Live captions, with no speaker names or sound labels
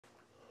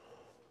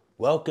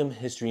Welcome,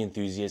 history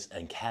enthusiasts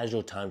and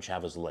casual time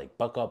travelers alike.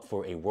 Buckle up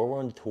for a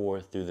whirlwind tour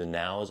through the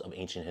nows of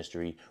ancient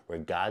history where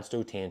gods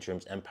throw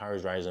tantrums,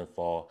 empires rise and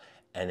fall,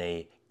 and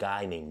a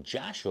guy named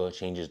Joshua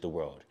changes the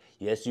world.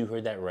 Yes, you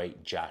heard that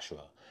right,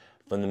 Joshua.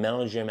 From the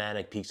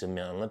melodramatic peaks of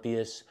Mount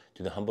Olympus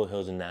to the humble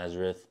hills of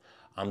Nazareth,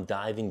 I'm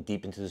diving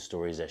deep into the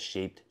stories that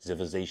shaped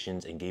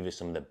civilizations and gave us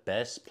some of the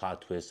best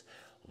plot twists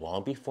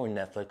long before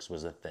Netflix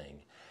was a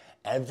thing.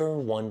 Ever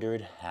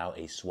wondered how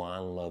a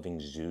swan-loving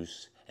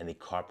Zeus and a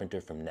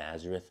carpenter from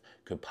Nazareth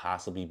could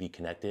possibly be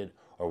connected,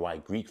 or why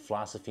Greek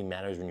philosophy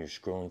matters when you're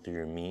scrolling through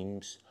your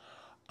memes?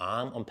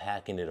 I'm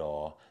unpacking it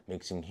all,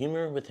 mixing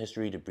humor with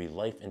history to breathe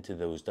life into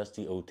those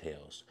dusty old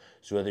tales.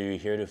 So whether you're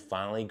here to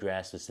finally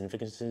grasp the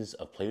significances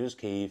of Plato's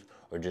cave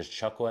or just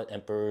chuckle at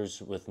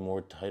emperors with more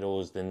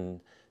titles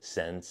than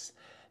sense,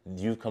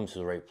 you've come to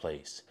the right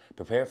place.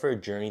 Prepare for a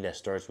journey that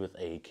starts with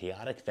a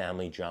chaotic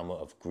family drama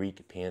of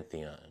Greek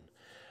pantheon.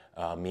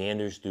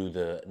 Meanders through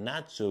the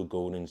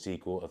not-so-golden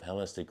sequel of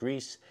Hellenistic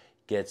Greece,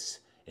 gets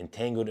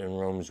entangled in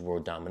Rome's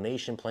world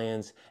domination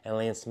plans, and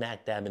lands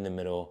smack dab in the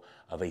middle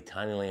of a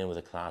tiny land with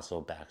a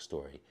colossal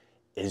backstory,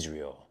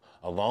 Israel.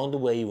 Along the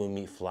way, you will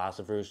meet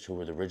philosophers who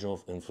were the original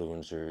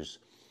influencers,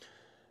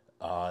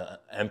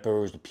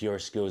 emperors with PR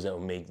skills that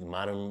will make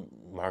modern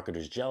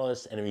marketers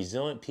jealous, and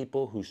resilient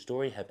people whose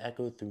story have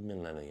echoed through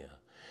millennia.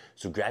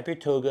 So grab your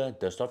toga,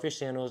 dust off your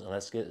sandals, and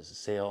let's get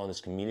sail on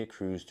this comedic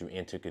cruise through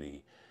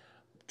antiquity.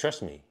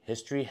 Trust me,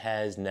 history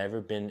has never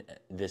been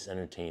this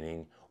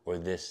entertaining or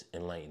this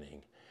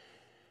enlightening.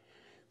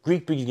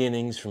 Greek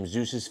beginnings from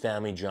Zeus's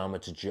family drama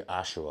to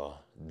Joshua,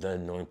 the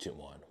Anointed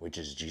One, which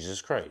is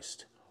Jesus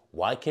Christ.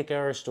 Why kick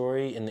our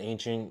story in the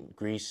ancient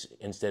Greece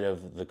instead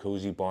of the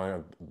cozy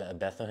barn of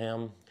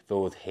Bethlehem,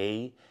 filled with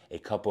hay, a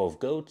couple of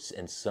goats,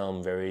 and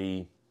some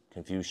very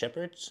confused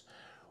shepherds?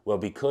 Well,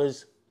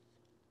 because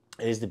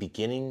it is the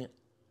beginning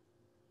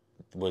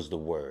was the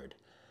word.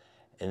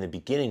 In the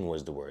beginning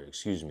was the word,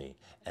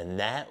 and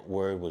that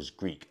word was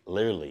Greek.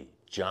 Literally,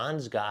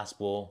 John's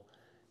gospel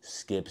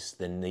skips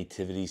the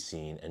nativity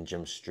scene and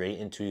jumps straight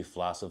into a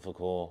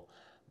philosophical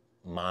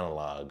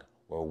monologue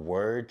where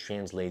word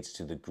translates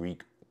to the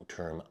Greek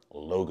term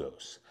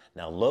logos.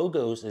 Now,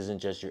 logos isn't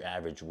just your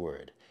average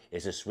word.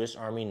 It's a Swiss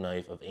Army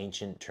knife of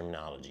ancient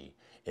terminology.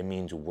 It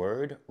means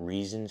word,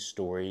 reason,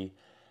 story,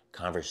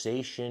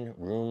 conversation,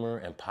 rumor,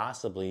 and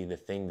possibly the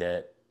thing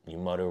that you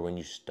mutter when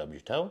you stub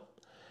your toe.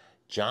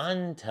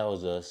 John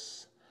tells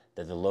us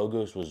that the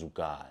Logos was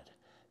God,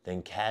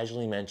 then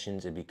casually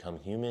mentions it become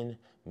human,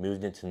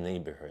 moved into the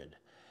neighborhood,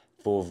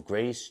 full of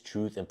grace,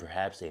 truth, and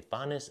perhaps a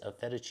fondness of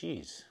feta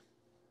cheese.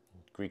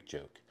 Greek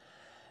joke.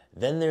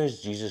 Then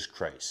there's Jesus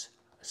Christ.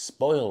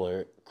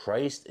 Spoiler,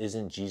 Christ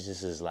isn't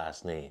Jesus'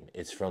 last name.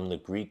 It's from the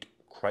Greek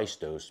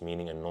Christos,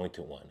 meaning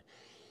anointed one.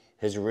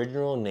 His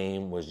original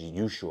name was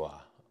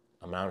Yeshua.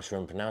 I'm not sure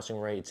I'm pronouncing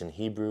right. It's in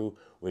Hebrew,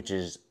 which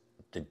is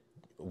the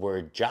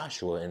word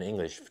Joshua in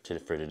English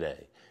for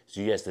today.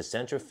 So yes, the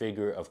central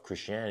figure of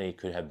Christianity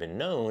could have been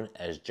known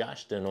as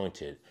Josh the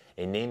Anointed,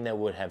 a name that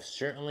would have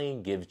certainly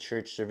give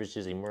church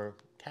services a more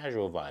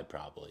casual vibe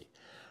probably.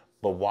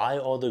 But why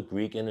all the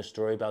Greek in the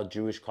story about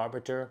Jewish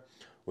carpenter?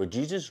 Well,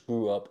 Jesus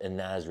grew up in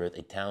Nazareth,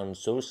 a town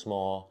so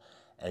small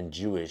and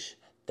Jewish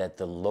that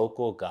the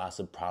local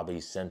gossip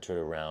probably centered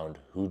around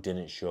who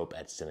didn't show up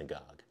at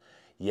synagogue.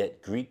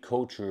 Yet Greek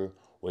culture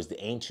was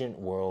the ancient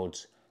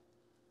world's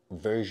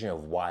version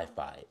of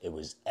Wi-Fi. It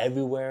was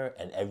everywhere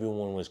and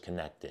everyone was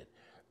connected.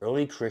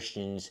 Early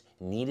Christians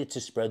needed to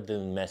spread the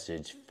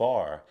message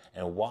far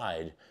and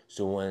wide,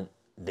 so when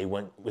they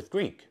went with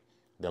Greek,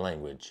 the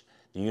language,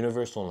 the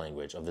universal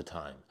language of the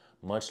time,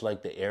 much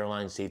like the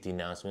airline safety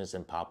announcements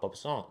and pop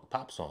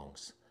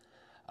songs.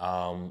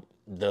 I'm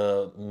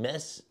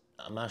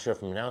not sure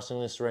if I'm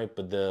pronouncing this right,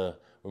 but we're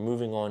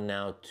moving on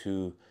now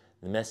to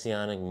the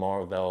Messianic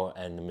Marvel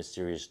and the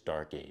mysterious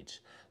Dark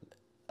Age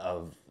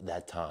of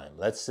that time.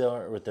 Let's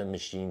start with the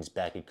machines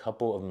back a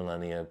couple of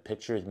millennia.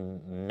 Picture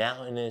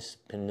mountainous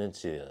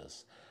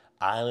peninsulas,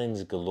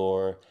 islands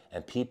galore,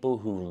 and people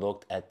who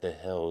looked at the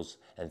hills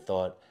and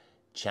thought,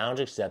 challenge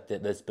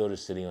accepted, let's build a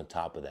city on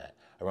top of that.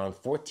 Around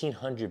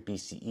 1400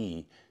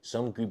 BCE,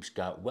 some groups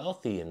got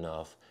wealthy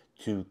enough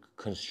to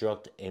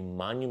construct a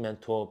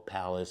monumental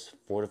palace,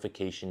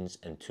 fortifications,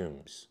 and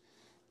tombs.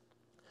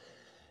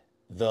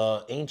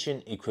 The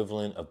ancient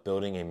equivalent of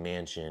building a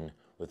mansion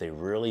with a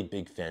really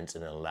big fence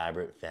and an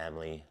elaborate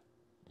family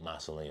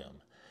mausoleum.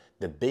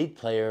 The big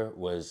player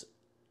was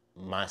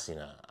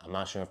Masina. I'm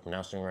not sure if I'm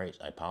pronouncing right,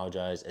 I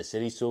apologize. A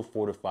city so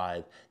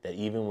fortified that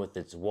even with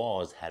its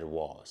walls had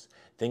walls.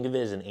 Think of it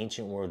as an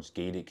ancient world's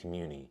gated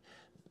community.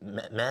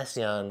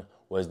 Macedon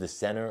was the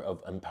center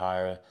of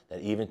empire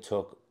that even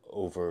took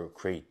over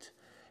Crete,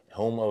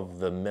 home of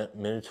the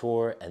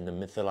Minotaur and the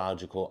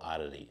mythological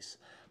oddities.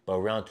 But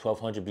around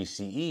 1200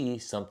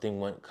 BCE, something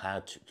went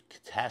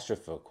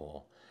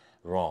catastrophical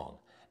wrong.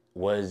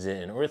 Was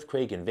it an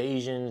earthquake,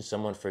 invasion?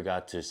 Someone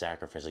forgot to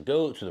sacrifice a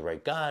goat to the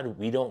right god?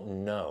 We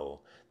don't know.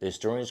 The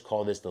historians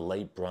call this the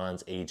Late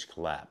Bronze Age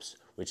collapse,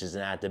 which is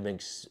an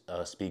academic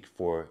speak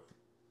for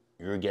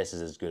your guess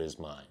is as good as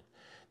mine.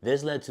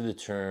 This led to the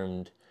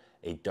term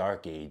a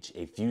dark age,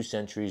 a few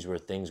centuries where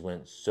things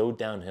went so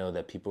downhill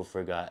that people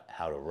forgot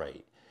how to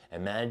write.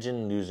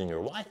 Imagine losing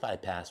your Wi-Fi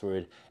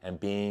password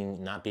and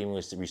not being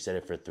able to reset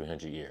it for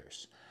 300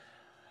 years.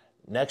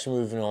 Next,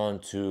 moving on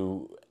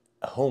to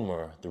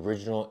Homer, the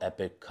original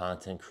epic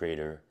content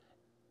creator.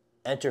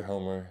 Enter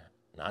Homer,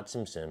 not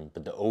Simpson,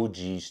 but the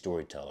OG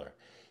storyteller.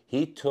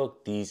 He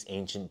took these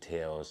ancient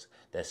tales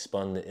that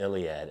spun the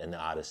Iliad and the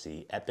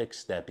Odyssey,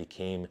 epics that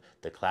became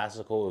the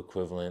classical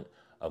equivalent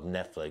of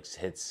Netflix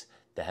hits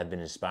that have been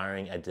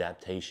inspiring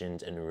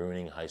adaptations and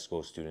ruining high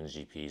school students'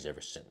 GPs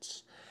ever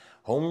since.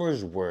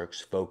 Homer's works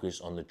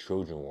focus on the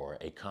Trojan War,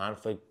 a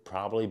conflict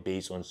probably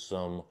based on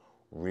some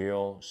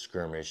real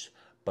skirmish,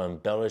 but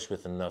embellished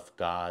with enough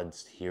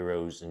gods,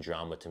 heroes, and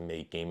drama to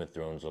make Game of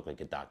Thrones look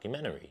like a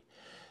documentary.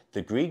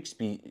 The Greeks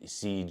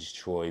besieged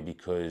Troy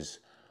because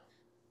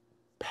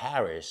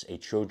Paris, a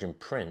Trojan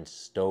prince,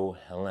 stole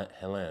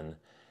Helen,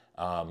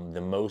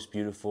 the most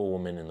beautiful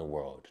woman in the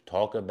world.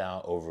 Talk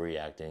about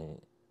overreacting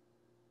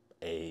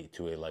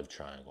to a life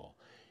triangle.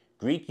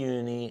 Greek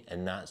unity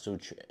and not so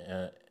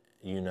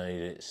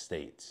United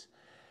States.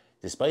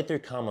 Despite their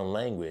common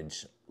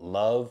language,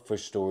 love for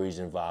stories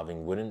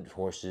involving wooden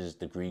horses,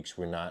 the Greeks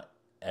were not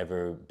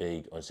ever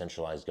big on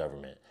centralized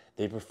government.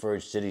 They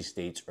preferred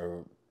city-states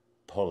or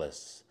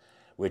polis,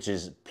 which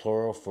is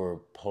plural for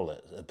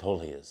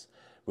polis,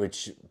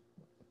 which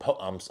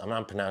I'm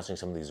not pronouncing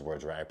some of these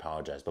words right, I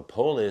apologize, but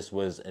polis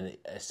was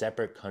a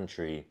separate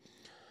country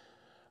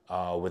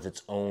with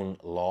its own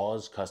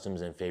laws,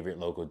 customs, and favorite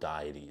local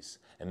deities.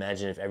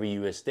 Imagine if every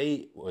U.S.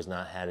 state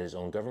had its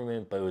own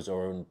government, but it was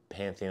own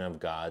pantheon of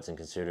gods and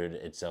considered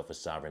itself a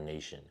sovereign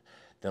nation.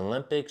 The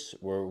Olympics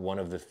were one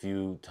of the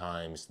few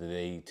times that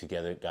they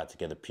got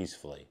together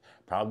peacefully,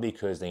 probably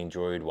because they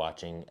enjoyed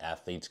watching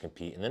athletes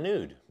compete in the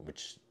nude,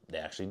 which they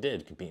actually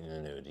did compete in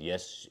the nude.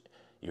 Yes,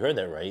 you heard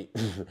that right.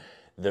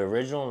 The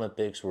original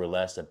Olympics were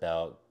less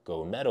about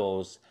gold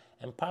medals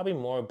and probably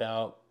more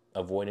about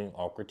avoiding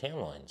awkward tan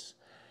lines.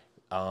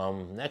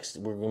 Next,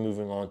 we're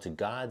moving on to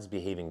gods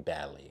behaving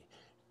badly.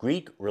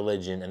 Greek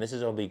religion, and this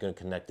is all going to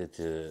connected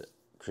to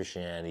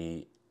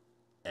Christianity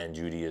and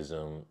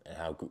Judaism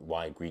and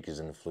why Greek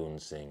is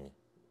influencing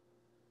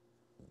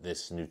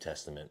this New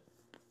Testament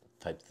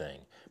type thing.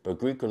 But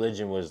Greek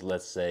religion was,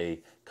 let's say,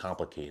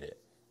 complicated.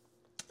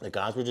 The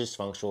gods were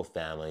dysfunctional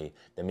family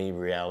that made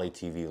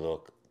reality TV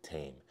look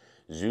tame.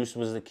 Zeus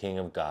was the king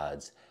of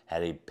gods,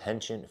 had a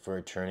penchant for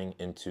turning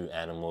into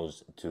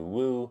animals to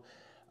woo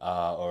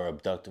or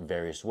abduct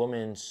various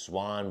women,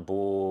 swan,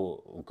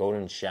 bull,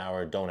 golden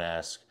shower, don't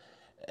ask.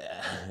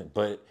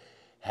 But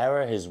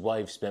Hera, his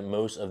wife, spent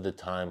most of the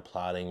time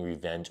plotting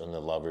revenge on the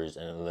lovers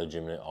and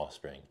illegitimate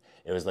offspring.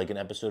 It was like an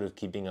episode of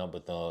Keeping Up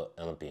with the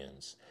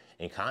Olympians.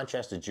 In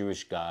contrast, the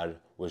Jewish God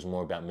was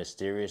more about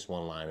mysterious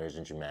one-liners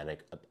and dramatic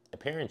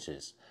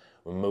appearances.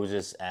 When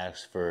Moses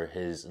asked for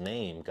his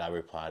name, God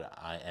replied,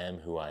 "I am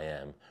who I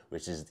am,"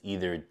 which is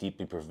either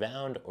deeply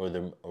profound or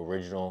the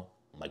original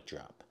mic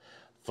drop.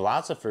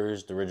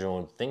 Philosophers, the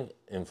original think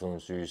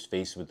influencers,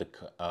 faced with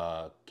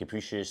the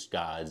capricious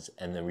gods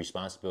and the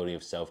responsibility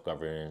of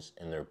self-governance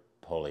in their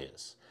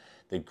polis.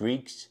 The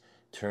Greeks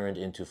turned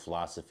into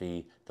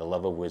philosophy the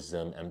love of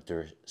wisdom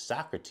after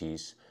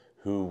Socrates,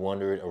 who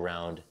wandered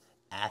around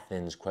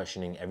Athens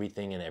questioning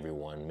everything and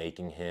everyone,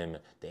 making him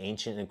the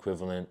ancient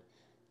equivalent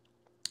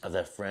of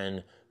that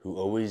friend who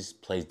always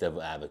plays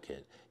devil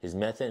advocate. His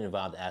method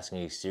involved asking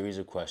a series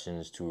of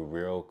questions to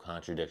reveal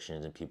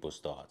contradictions in people's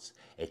thoughts,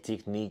 a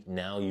technique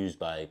now used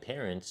by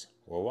parents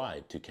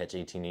worldwide to catch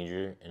a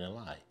teenager in a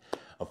lie.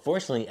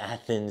 Unfortunately,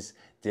 Athens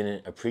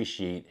didn't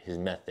appreciate his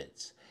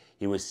methods.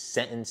 He was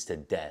sentenced to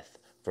death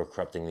for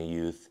corrupting the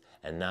youth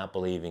and not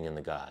believing in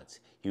the gods.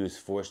 He was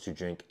forced to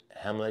drink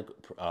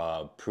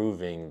Hemlock,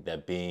 proving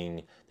that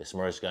being the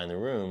smartest guy in the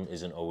room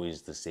isn't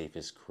always the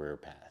safest career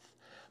path.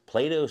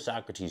 Plato,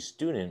 Socrates'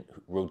 student,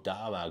 wrote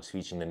dialogues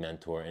featuring the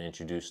mentor and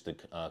introduced the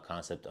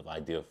concept of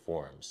ideal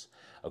forms.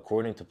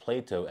 According to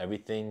Plato,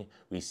 everything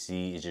we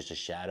see is just a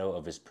shadow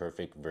of his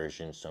perfect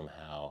version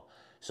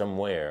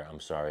somewhere,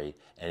 in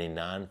a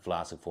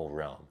non-philosophical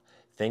realm.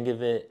 Think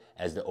of it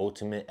as the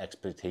ultimate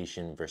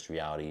expectation versus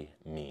reality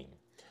meme.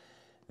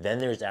 Then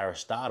there's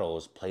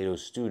Aristotle,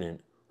 Plato's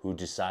student, who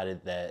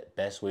decided that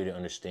best way to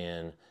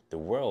understand the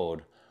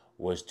world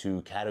was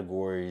to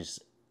categorize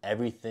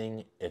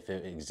everything if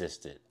it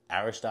existed.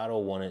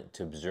 Aristotle wanted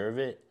to observe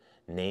it,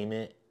 name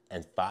it,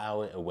 and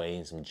file it away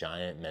in some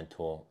giant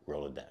mental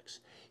Rolodex.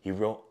 He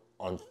wrote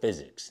on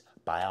physics,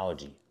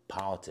 biology,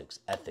 politics,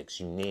 ethics,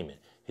 you name it.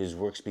 His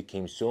works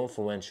became so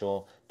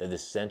influential that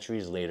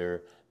centuries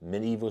later,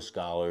 medieval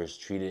scholars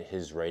treated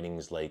his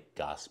writings like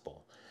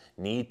gospel.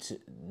 Need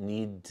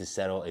to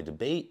settle a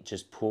debate?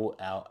 Just pull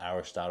out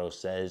Aristotle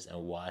says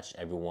and watch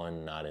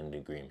everyone nod in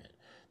agreement.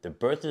 The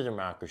birth of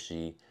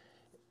democracy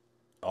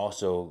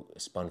also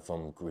spun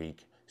from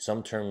Greek.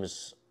 Some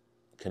terms,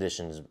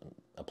 conditions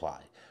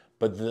apply.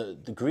 But the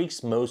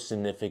Greeks' most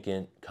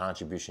significant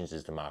contributions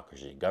is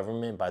democracy.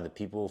 Government by the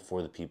people,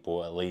 for the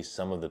people, at least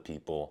some of the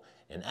people.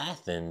 In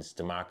Athens,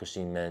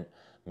 democracy meant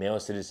Male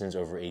citizens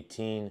over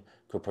 18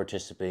 could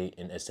participate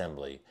in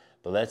assembly.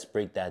 But let's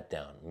break that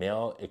down.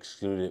 Male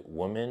excluded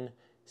women,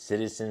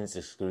 citizens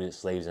excluded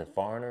slaves and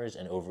foreigners,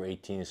 and over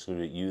 18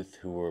 excluded youth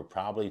who were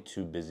probably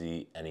too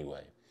busy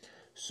anyway.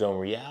 So in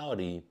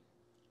reality,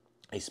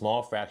 a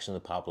small fraction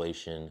of the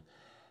population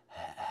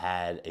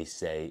had a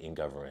say in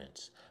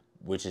governance,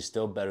 which is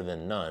still better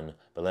than none,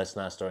 but let's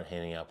not start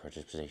handing out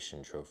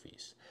participation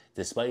trophies.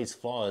 Despite its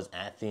flaws,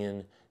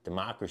 Athenian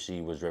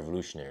democracy was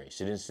revolutionary.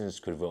 Citizens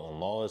could vote on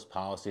laws,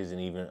 policies, and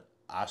even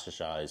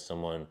ostracize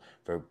someone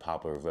for a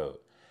popular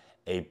vote,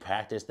 a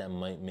practice that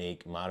might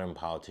make modern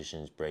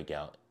politicians break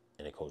out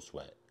in a cold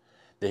sweat.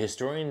 The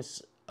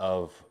historians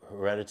of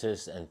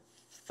Herodotus and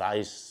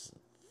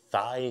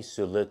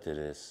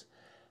Thucydides,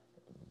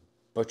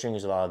 butchering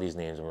a lot of these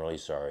names, I'm really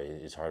sorry,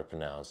 it's hard to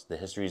pronounce. The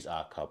history's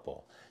a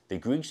couple. The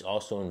Greeks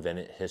also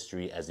invented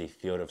history as a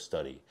field of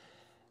study.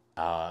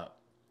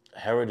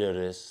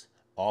 Herodotus,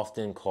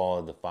 often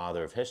called the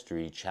father of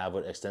history,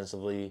 traveled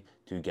extensively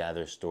to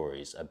gather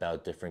stories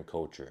about different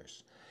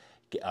cultures,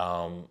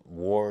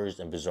 wars,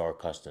 and bizarre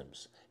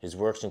customs. His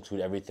works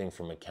include everything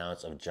from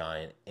accounts of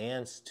giant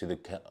ants to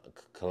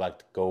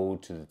collect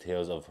gold to the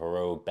tales of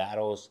heroic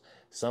battles.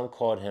 Some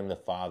called him the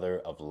father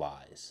of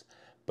lies.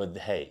 But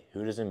hey,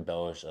 who doesn't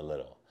embellish a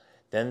little?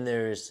 Then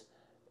there's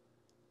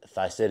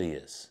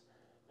Thucydides,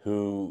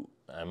 who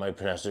I might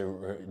pronounce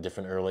it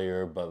different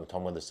earlier, but I'm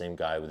talking about the same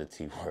guy with the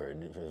T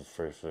word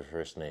for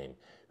first name,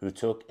 who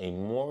took a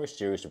more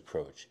serious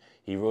approach.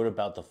 He wrote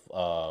about the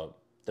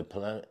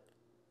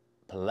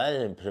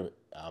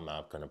I'm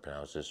not going to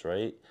pronounce this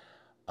right.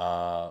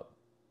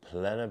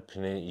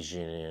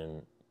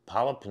 Peloponnesian,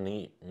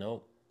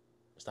 no,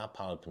 it's not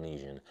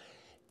Peloponnesian.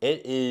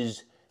 It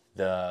is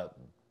the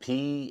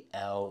Plopon.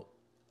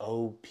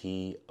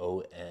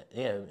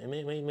 Yeah, it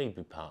may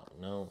be Pop.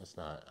 No, it's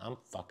not. I'm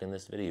fucking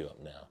this video up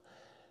now.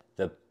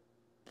 The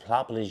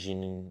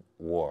Peloponnesian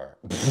War.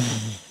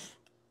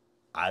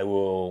 I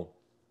will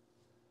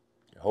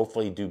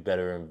hopefully do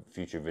better in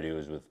future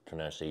videos with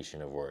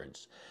pronunciation of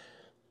words.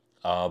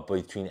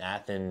 Between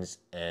Athens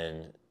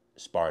and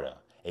Sparta,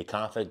 a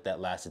conflict that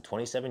lasted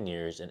 27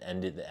 years and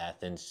ended the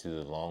Athens to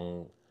the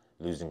long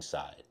losing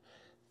side.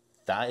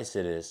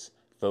 Thucydides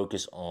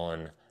focused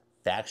on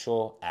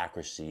factual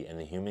accuracy and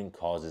the human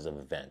causes of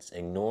events,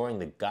 ignoring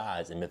the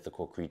gods and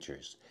mythical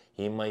creatures.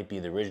 He might be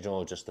the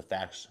original just the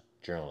facts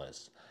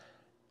journalist.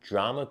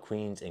 Drama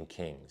queens and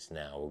kings.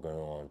 Now we're going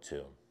on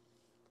to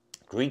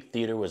Greek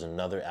theater was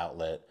another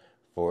outlet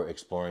for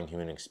exploring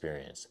human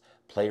experience.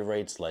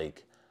 Playwrights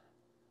like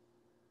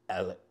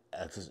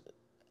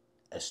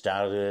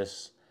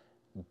Spartacus,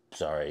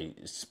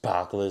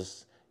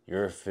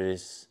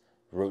 Euryphiles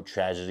wrote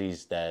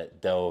tragedies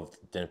that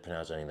didn't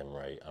pronounce any of them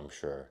right, I'm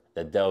sure,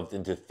 that delved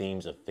into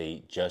themes of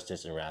fate,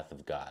 justice, and wrath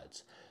of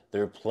gods.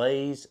 Their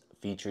plays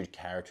featured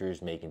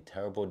characters making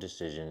terrible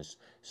decisions,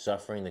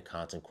 suffering the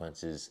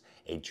consequences,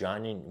 a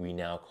genre we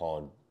now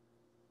call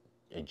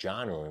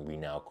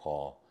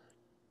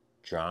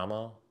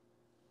drama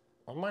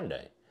or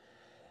Monday.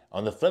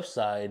 On the flip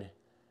side,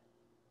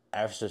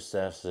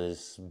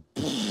 Aristophanes,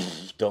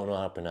 don't know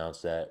how to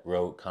pronounce that,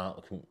 wrote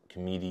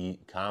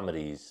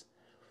comedies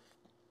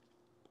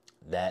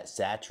that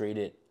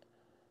saturated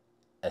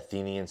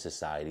Athenian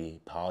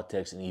society,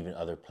 politics, and even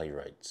other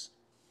playwrights.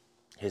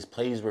 His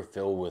plays were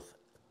filled with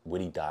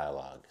witty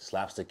dialogue,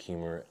 slapstick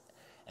humor,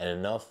 and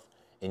enough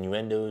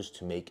innuendos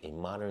to make a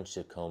modern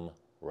sitcom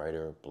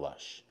writer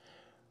blush.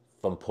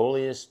 From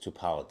Polis to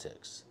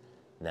politics.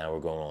 Now we're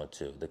going on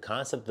to the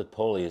concept of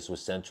polis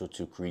was central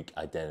to Greek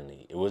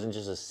identity. It wasn't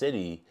just a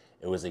city,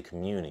 it was a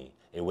community,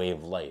 a way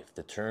of life.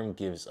 The term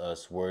gives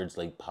us words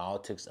like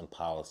politics and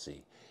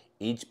policy.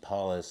 Each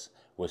polis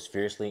was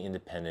fiercely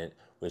independent,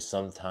 which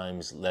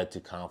sometimes led to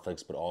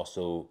conflicts but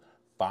also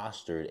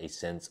fostered a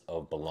sense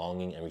of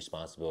belonging and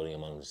responsibility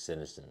among the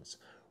citizens.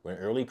 When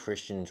early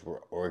Christians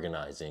were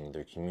organizing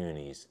their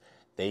communities,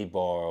 they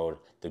borrowed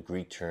the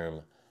Greek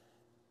term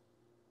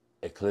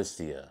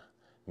ecclesia,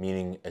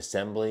 meaning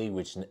assembly,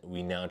 which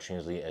we now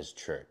translate as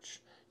church.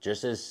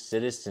 Just as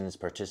citizens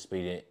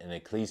participated in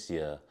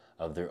ecclesia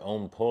of their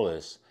own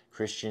polis,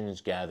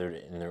 Christians gathered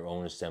in their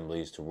own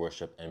assemblies to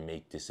worship and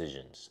make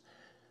decisions.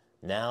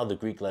 Now the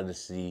Greek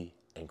legacy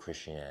and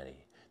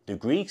Christianity. The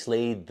Greeks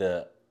laid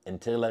the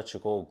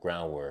intellectual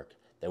groundwork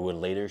that would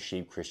later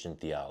shape Christian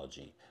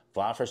theology.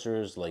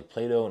 Philosophers like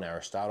Plato and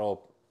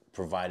Aristotle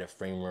provided a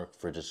framework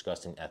for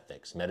discussing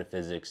ethics,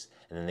 metaphysics,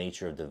 and the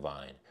nature of the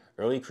divine.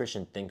 Early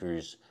Christian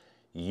thinkers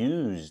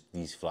used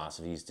these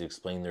philosophies to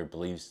explain their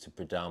beliefs to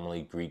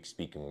predominantly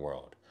Greek-speaking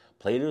world.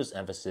 Plato's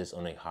emphasis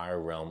on a higher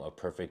realm of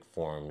perfect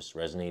forms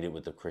resonated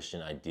with the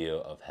Christian idea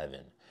of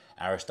heaven.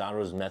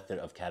 Aristotle's method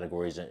of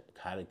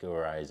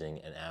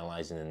categorizing and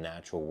analyzing the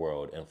natural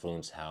world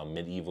influenced how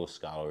medieval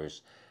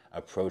scholars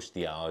approached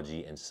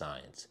theology and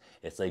science.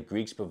 It's like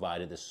Greeks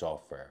provided the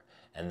software,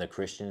 and the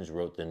Christians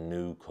wrote the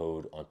new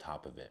code on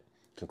top of it.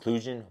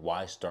 Conclusion,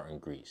 why start in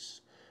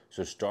Greece?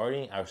 So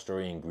starting our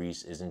story in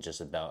Greece isn't just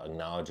about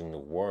acknowledging the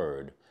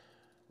word,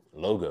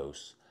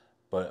 logos,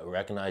 but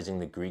recognizing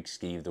the Greeks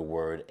gave the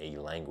word a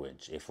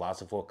language, a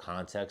philosophical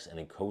context, and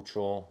a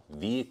cultural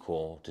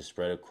vehicle to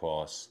spread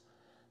across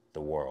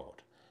the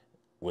world.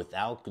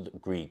 Without the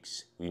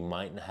Greeks, we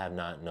might have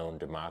not known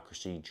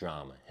democracy,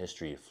 drama,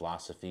 history,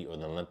 philosophy, or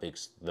the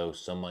Olympics, though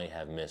some might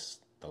have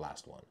missed the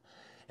last one.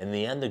 In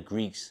the end, the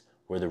Greeks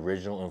were the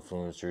original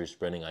influencers,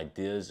 spreading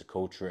ideas,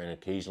 culture, and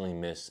occasionally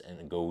myths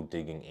and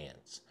gold-digging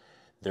ants.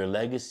 Their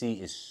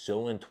legacy is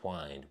so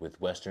entwined with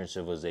Western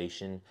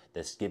civilization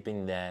that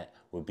skipping that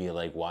would be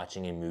like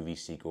watching a movie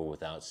sequel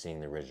without seeing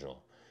the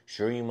original.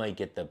 Sure, you might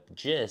get the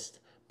gist,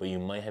 but you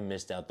might have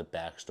missed out the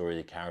backstory,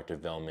 the character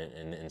development,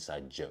 and the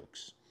inside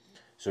jokes.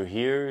 So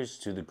here's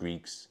to the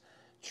Greeks,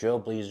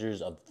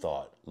 trailblazers of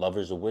thought,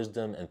 lovers of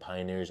wisdom, and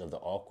pioneers of the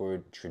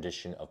awkward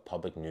tradition of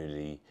public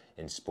nudity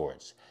in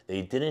sports.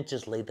 They didn't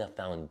just lay the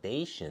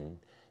foundation,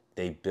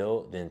 they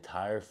built the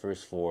entire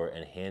first floor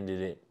and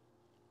handed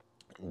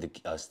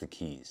us the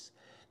keys.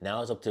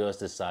 Now it's up to us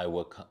to decide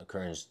what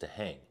curtains to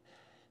hang.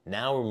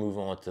 Now we're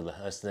moving on to the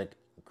Hellenistic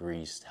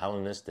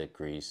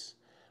Greece,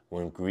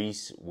 when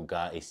Greece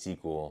got a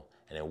sequel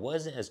and it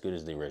wasn't as good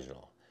as the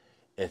original.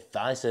 If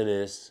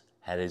Thucydides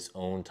had his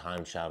own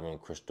time-traveling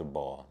crystal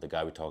ball, the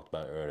guy we talked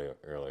about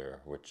earlier,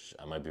 which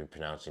I might be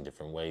pronouncing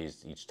different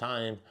ways each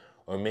time,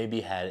 or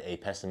maybe had a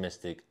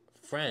pessimistic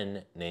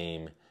friend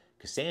named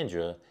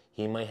Cassandra,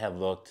 he might have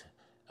looked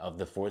of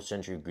the 4th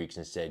century Greeks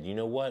and said, you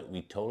know what,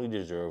 we totally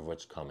deserve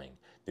what's coming.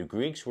 The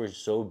Greeks were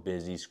so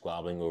busy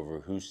squabbling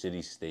over whose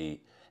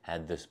city-state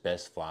had the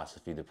best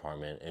philosophy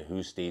department and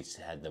whose states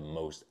had the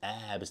most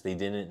abs, they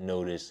didn't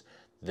notice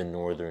the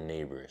northern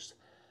neighbors,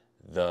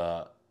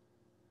 the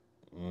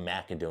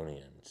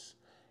Macedonians,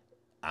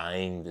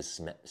 eyeing the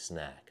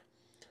snack.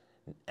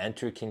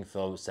 Enter King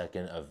Philip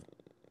II of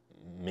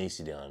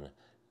Macedon,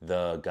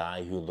 the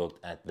guy who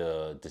looked at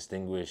the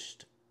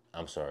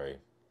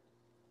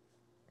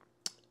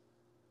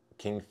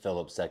King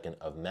Philip II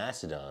of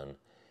Macedon.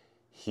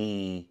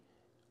 He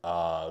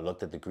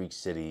looked at the Greek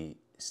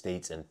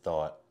city-states and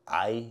thought,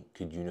 I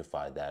could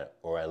unify that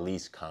or at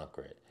least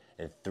conquer it.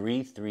 In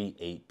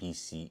 338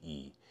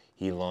 BCE,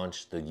 he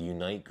launched the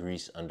Unite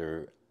Greece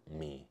Under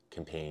Me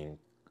campaign,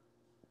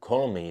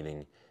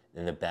 culminating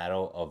in the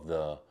Battle of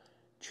the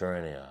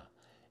Chaeronea.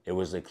 It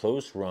was a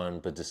close run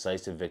but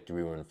decisive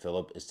victory when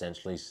Philip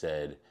essentially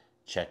said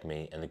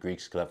checkmate and the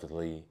Greeks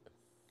collectively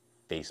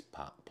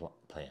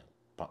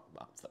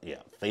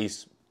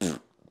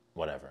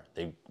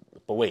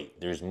but wait,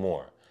 there's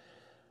more.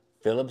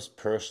 Philip's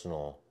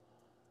personal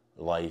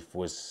life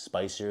was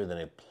spicier than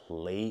a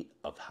plate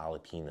of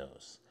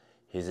jalapenos.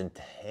 His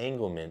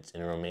entanglements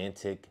in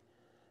romantic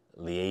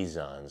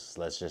liaisons,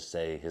 let's just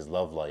say his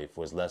love life,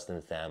 was less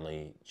than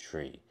family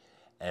tree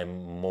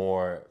and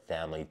more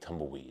family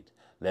tumbleweed,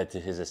 led to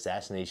his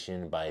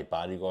assassination by a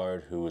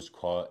bodyguard who was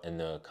caught in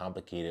the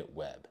complicated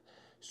web.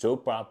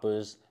 Soap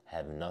operas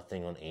have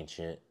nothing on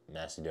ancient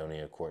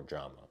Macedonia court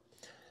drama.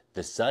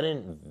 The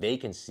sudden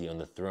vacancy on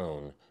the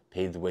throne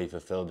paved the way for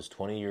Philip's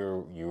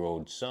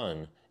 20-year-old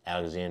son,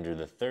 Alexander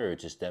III,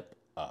 to step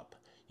up.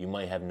 You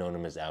might have known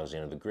him as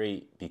Alexander the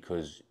Great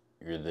because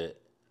you're the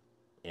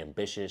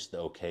ambitious, the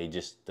okay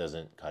just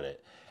doesn't cut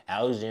it.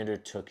 Alexander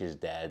took his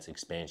dad's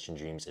expansion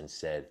dreams and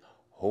said,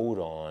 hold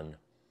on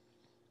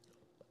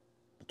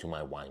to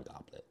my wine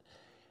goblet.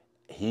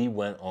 He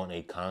went on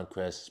a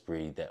conquest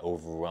spree that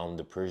overwhelmed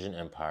the Persian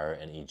Empire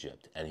and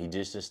Egypt, and he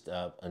did this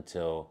up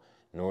until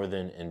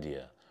northern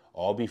India,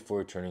 all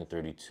before turning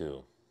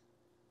 32.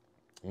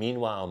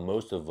 Meanwhile,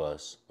 most of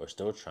us are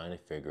still trying to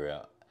figure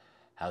out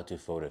how to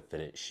fold a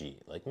fitted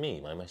sheet, like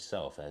me,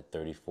 myself at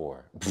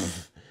 34.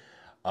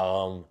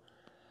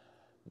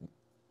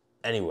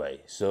 Anyway,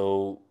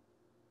 so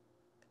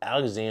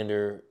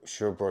Alexander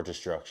sure brought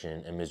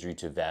destruction and misery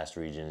to vast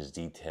regions,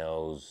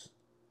 details,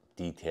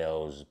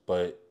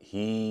 but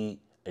he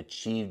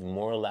achieved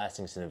more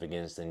lasting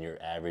significance than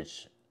your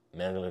average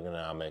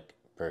megalomaniac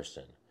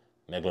person.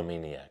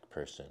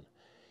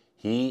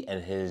 He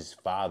and his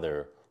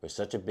father were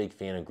such a big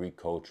fan of Greek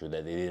culture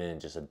that they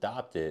didn't just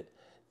adopt it,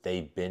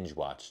 they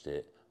binge-watched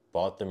it,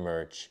 bought the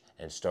merch,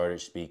 and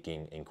started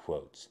speaking in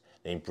quotes.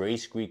 They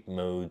embraced Greek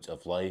modes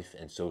of life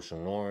and social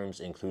norms,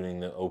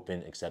 including the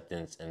open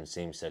acceptance and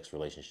same-sex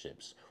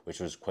relationships, which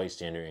was quite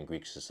standard in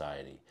Greek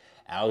society.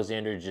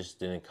 Alexander just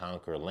didn't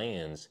conquer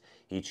lands,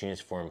 he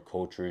transformed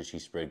cultures, he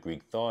spread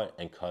Greek thought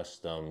and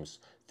customs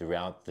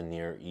throughout the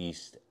Near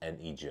East and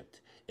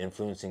Egypt,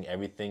 influencing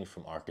everything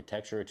from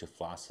architecture to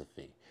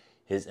philosophy.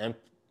 His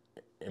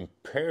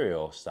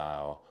imperial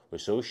style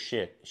was so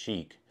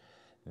chic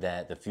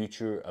that the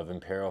future of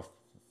imperial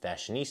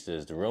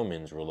fashionistas, the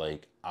Romans, were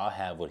like, I'll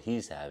have what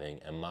he's having,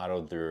 and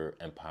modeled their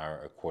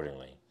empire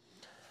accordingly.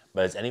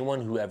 But as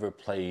anyone who ever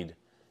played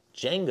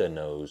Jenga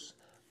knows,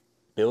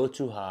 build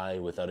too high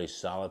without a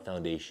solid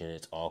foundation,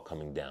 it's all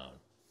coming down.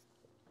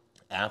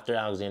 After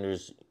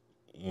Alexander's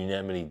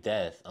ultimate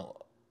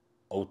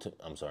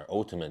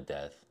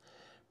death,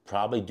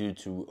 probably due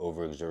to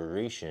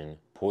overexertion,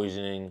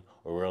 poisoning,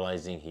 or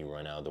realizing he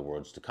ran out of the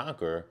worlds to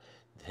conquer,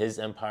 his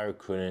empire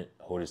couldn't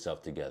hold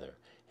itself together.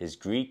 His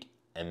Greek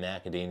and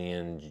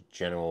Macedonian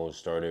generals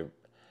started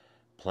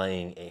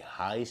playing a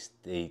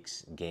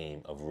high-stakes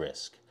game of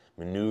risk,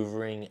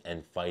 maneuvering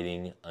and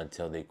fighting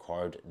until they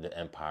carved the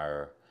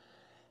empire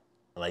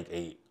like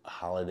a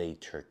holiday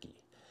turkey.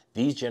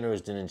 These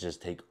generals didn't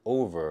just take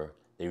over,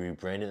 they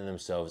rebranded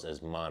themselves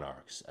as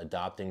monarchs,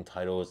 adopting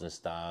titles and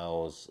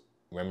styles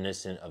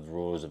reminiscent of the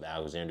rulers of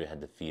Alexander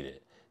had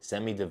defeated.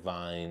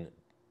 Semi-divine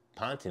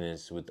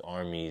pontiffs with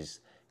armies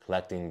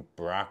collecting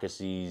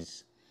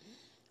bureaucracies,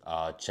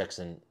 checks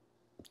and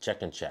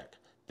check.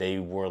 They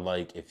were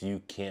like, if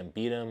you can't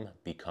beat them,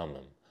 become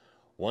them.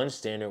 One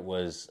standard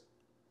was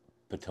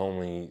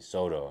Ptolemy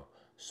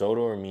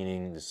Soter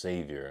meaning the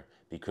savior,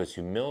 because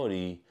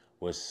humility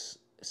was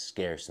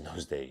scarce in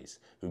those days,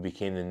 who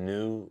became the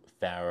new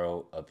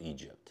pharaoh of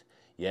Egypt.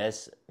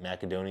 Yes,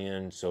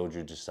 Macedonian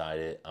soldier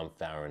decided, I'm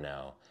pharaoh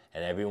now,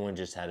 and everyone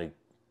just had to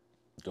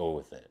go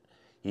with it.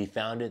 He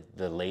founded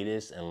the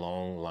latest and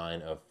long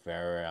line of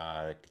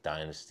pharaonic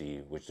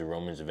dynasty, which the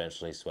Romans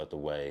eventually swept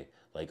away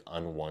like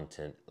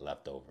unwanted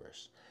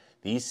leftovers.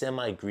 These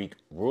semi-Greek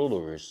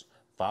rulers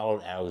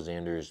followed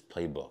Alexander's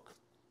playbook,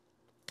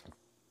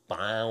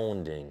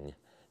 founding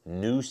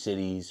new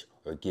cities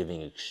or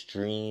giving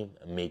extreme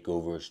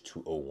makeovers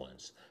to old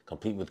ones,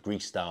 complete with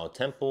Greek-style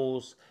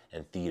temples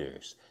and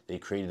theaters. They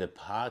created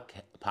the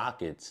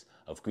pockets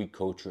of Greek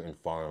culture in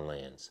foreign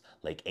lands,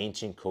 like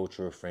ancient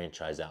culture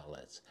franchise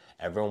outlets.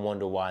 Everyone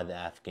wonder why the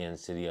Afghan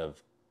city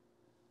of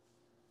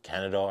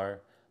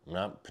Kandahar,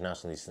 I'm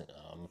pronouncing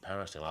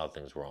a lot of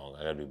things wrong. I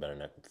gotta do better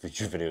in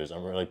future videos. I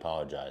really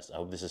apologize. I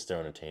hope this is still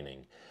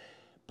entertaining.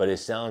 But it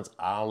sounds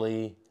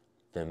oddly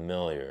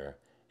familiar.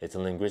 It's a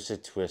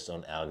linguistic twist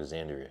on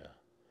Alexandria.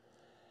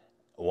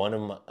 One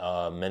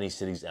of many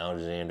cities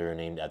Alexander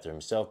named after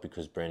himself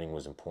because branding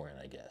was important,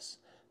 I guess.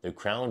 The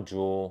crown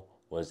jewel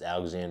was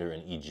Alexander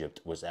in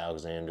Egypt, was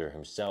Alexander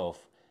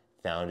himself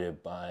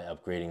founded by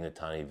upgrading the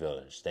tiny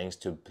village. Thanks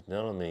to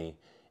Ptolemy,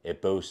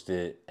 it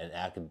boasted an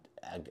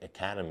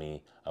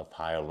academy of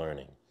higher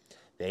learning,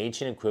 the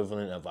ancient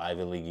equivalent of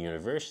Ivy League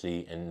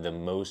University and the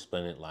most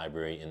splendid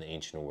library in the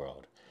ancient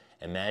world.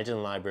 Imagine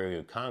the Library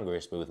of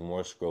Congress, but with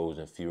more scrolls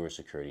and fewer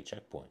security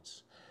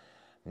checkpoints.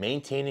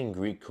 Maintaining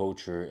Greek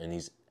culture in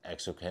these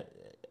exotic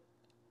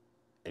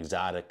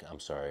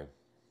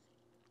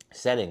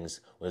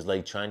settings was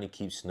like trying to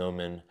keep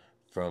snowmen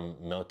from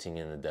melting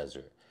in the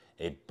desert,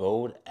 a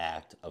bold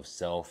act of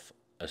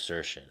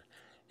self-assertion.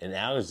 In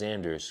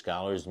Alexander,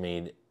 scholars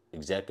made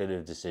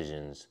executive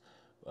decisions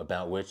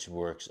about which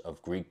works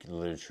of Greek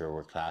literature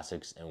were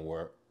classics and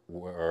were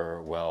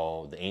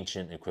the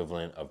ancient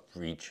equivalent of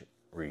Greek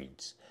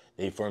reads.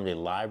 They formed a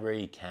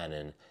library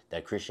canon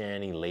that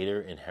Christianity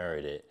later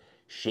inherited,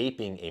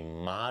 shaping a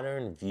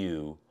modern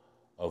view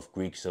of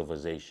Greek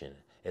civilization.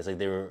 It's like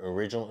they were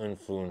original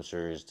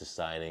influencers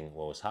deciding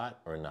what was hot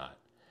or not.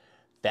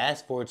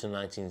 Fast forward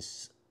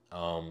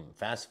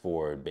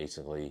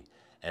basically,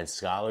 and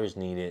scholars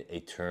needed a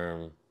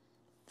term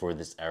for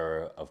this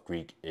era of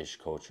Greek-ish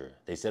culture.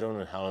 They settled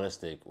on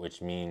Hellenistic,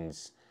 which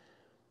means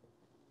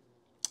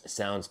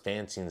sounds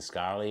fancy and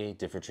scholarly,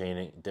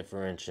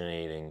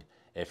 differentiating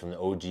it from the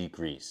OG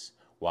Greece,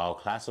 while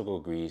classical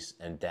Greece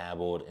and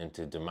dabbled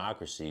into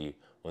democracy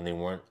when they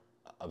weren't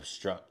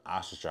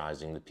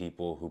ostracizing the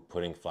people who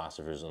putting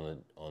philosophers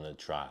on the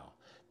trial.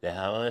 The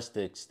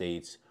Hellenistic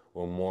states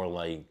were more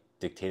like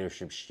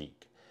dictatorship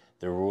chic.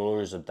 The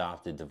rulers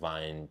adopted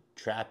divine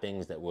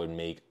trappings that would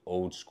make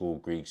old school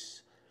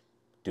Greeks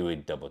do a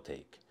double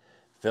take.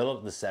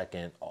 Philip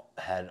II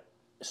had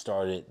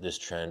started this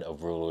trend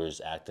of rulers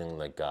acting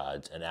like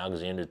gods, and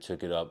Alexander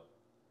took it up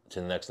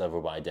to the next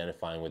level by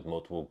identifying with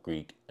multiple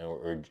Greek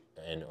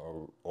and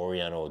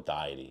Oriental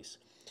deities.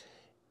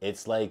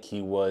 It's like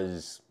he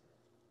was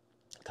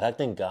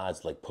collecting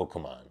gods like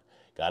Pokemon.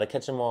 Gotta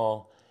catch them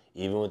all.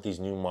 Even with these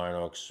new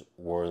monarchs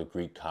wore the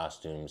Greek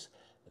costumes,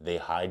 they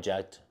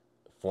hijacked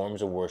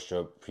forms of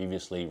worship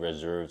previously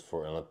reserved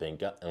for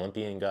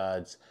Olympian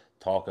gods.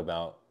 Talk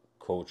about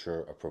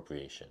culture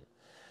appropriation.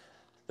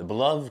 The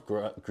beloved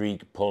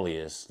Greek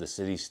polis, the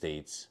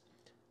city-states,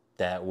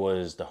 that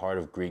was the heart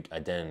of Greek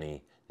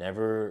identity,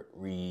 never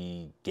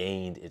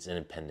regained its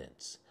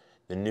independence.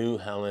 The new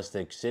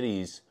Hellenistic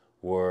cities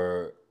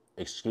were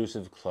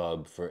exclusive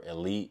club for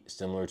elite,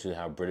 similar to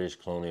how British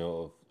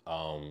colonial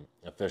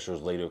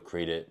officials later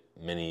created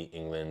mini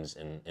Englands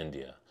in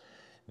India.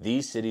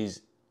 These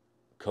cities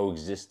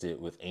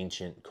coexisted with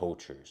ancient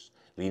cultures,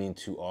 leading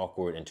to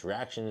awkward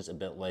interactions, a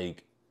bit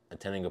like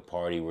attending a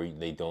party where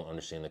they don't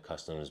understand the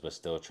customs but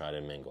still try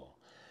to mingle.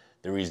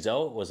 The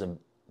result was a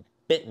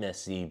bit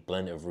messy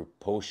blend of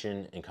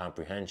repulsion and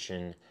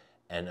comprehension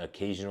and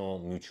occasional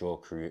mutual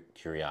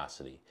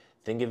curiosity.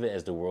 Think of it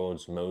as the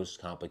world's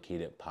most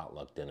complicated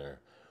potluck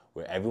dinner,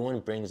 where everyone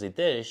brings a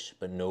dish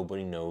but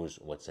nobody knows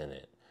what's in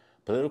it.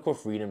 Political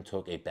freedom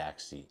took a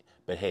backseat,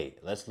 but hey,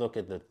 let's look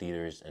at the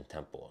theaters and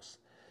temples.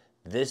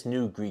 This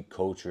new Greek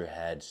culture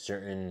had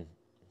certain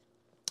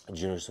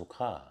je ne sais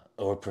quoi,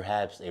 or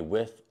perhaps a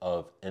whiff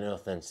of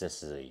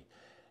inauthenticity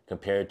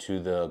compared to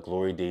the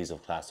glory days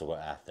of classical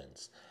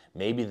Athens.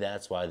 Maybe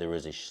that's why there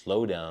was a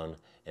slowdown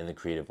in the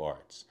creative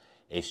arts.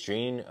 A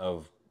strain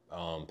of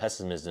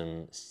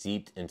pessimism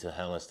seeped into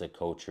Hellenistic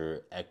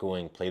culture,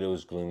 echoing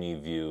Plato's gloomy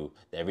view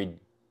that every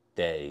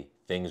day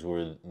things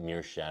were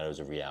mere shadows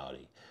of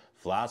reality.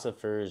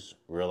 Philosophers,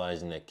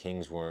 realizing that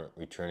kings weren't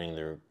returning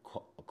their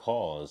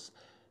calls,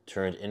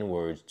 turned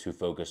inwards to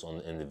focus on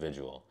the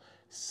individual.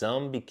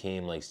 Some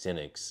became like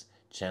cynics,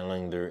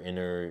 channeling their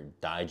inner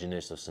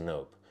Diogenes of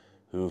Sinope,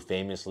 who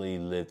famously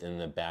lived in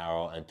the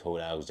barrel and told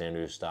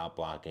Alexander to stop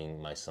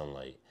blocking my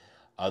sunlight.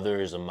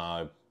 Others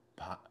admired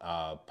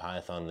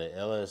Python the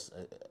Illus,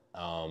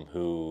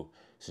 who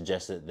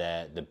suggested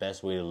that the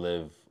best way to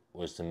live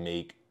was to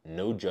make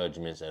no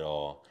judgments at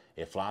all,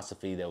 a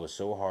philosophy that was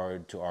so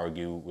hard to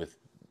argue with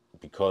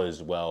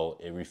because, well,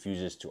 it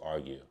refuses to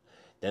argue.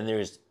 Then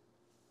there's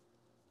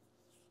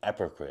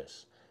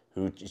Epicurus,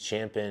 who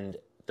championed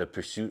the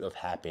pursuit of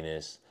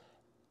happiness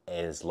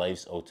as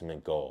life's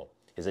ultimate goal.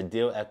 His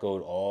ideal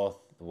echoed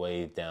all the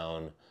way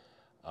down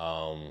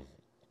to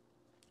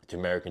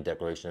American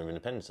Declaration of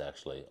Independence,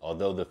 actually,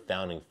 although the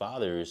founding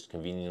fathers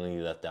conveniently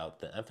left out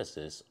the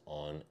emphasis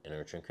on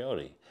inner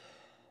tranquility.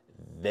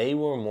 They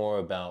were more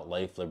about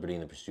life, liberty,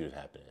 and the pursuit of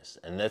happiness,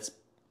 and that's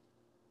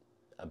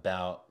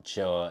about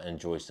chill,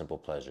 enjoy simple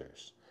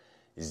pleasures.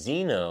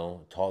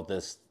 Zeno taught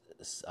this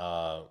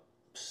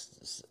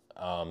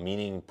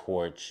meaning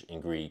porch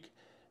in Greek,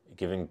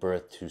 giving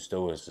birth to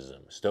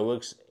Stoicism.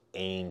 Stoics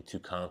aim to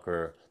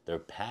conquer their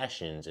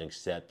passions and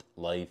accept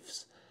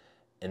life's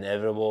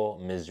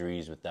inevitable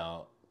miseries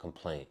without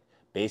complaint.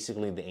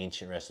 Basically, the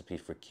ancient recipe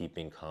for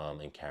keeping calm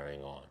and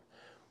carrying on.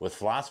 With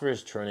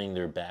philosophers turning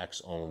their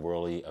backs on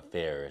worldly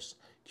affairs,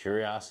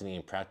 curiosity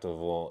and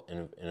practical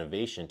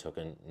innovation took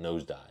a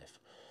nosedive.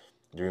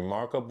 The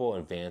remarkable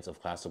advance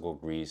of classical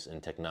Greece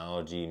in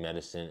technology,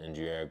 medicine, and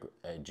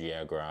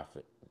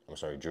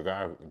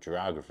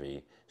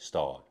geography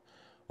stalled.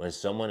 When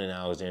someone in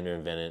Alexander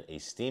invented a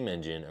steam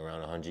engine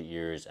around 100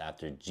 years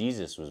after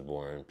Jesus was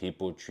born,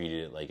 people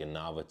treated it like a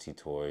novelty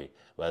toy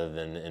rather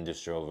than the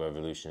Industrial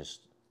Revolution's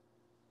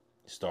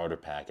starter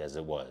pack as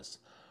it was.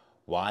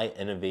 Why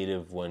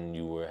innovative when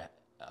you were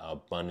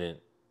abundant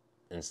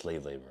in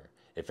slave labor?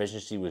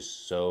 Efficiency was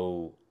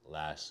so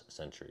last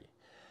century.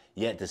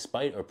 Yet,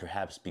 despite or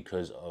perhaps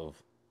because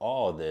of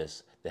all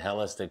this, the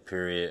Hellenistic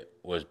period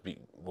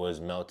was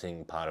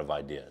melting pot of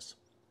ideas.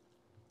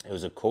 It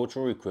was a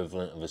cultural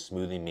equivalent of a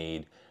smoothie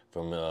made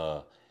from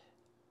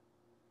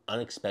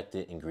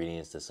unexpected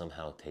ingredients that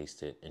somehow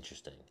tasted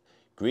interesting.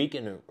 Greek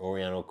and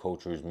Oriental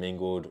cultures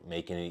mingled,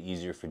 making it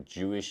easier for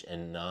Jewish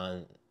and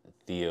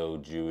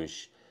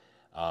non-theo-Jewish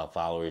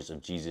followers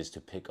of Jesus to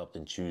pick up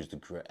and choose the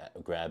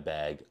grab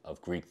bag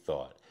of Greek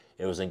thought.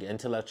 It was an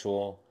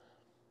intellectual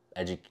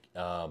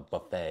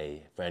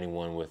buffet for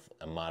anyone with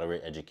a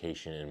moderate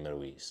education in the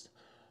Middle East.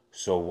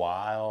 So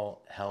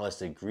while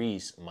Hellenistic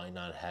Greece might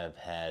not have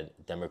had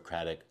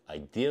democratic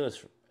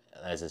ideals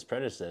as its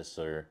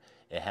predecessor,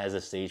 it has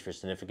a stage for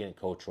significant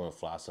cultural and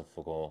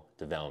philosophical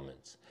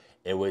developments.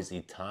 It was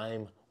a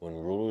time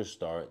when rulers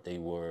thought they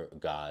were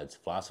gods,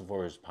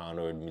 philosophers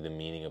pondered the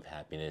meaning of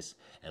happiness,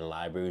 and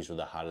libraries were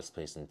the hottest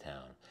place in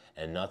town.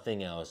 And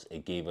nothing else,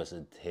 it gave us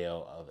a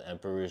tale of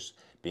emperors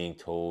being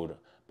told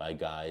by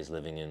guys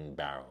living in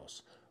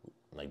barrels,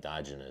 like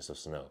Diogenes of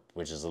Sinope,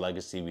 which is a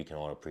legacy we can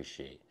all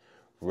appreciate.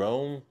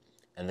 Rome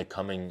and the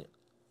coming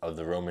of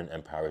the Roman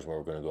Empire is where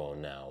we're going to go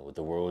on now, with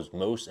the world's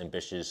most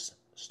ambitious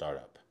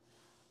startup.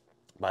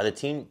 By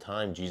the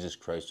time Jesus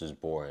Christ was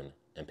born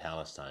in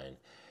Palestine,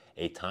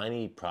 a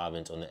tiny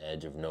province on the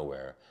edge of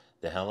nowhere,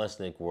 the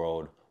Hellenistic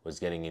world was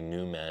getting a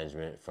new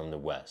management from the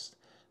West,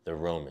 the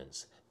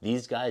Romans.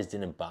 These guys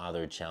didn't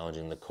bother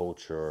challenging the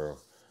cultural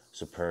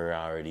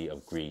superiority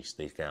of Greece,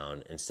 they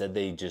found. Instead,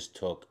 they just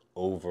took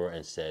over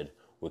and said,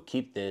 "We'll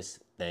keep this,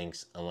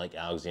 thanks," unlike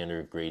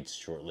Alexander the Great's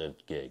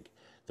short-lived gig.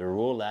 The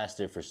rule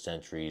lasted for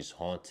centuries,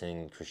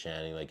 haunting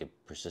Christianity like a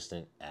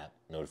persistent app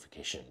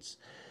notifications.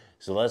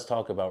 So let's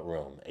talk about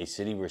Rome, a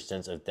city where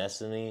sense of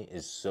destiny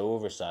is so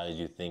oversized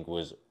you think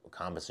was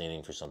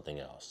compensating for something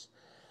else.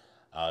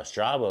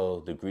 Strabo,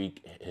 the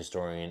Greek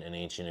historian and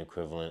ancient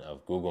equivalent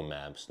of Google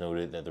Maps,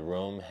 noted that the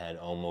Rome had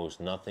almost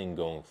nothing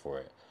going for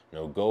it.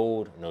 No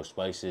gold, no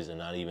spices, and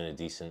not even a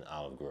decent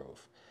olive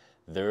grove.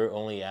 Their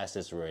only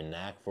assets were a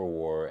knack for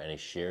war and a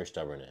sheer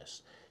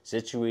stubbornness.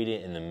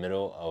 Situated in the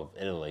middle of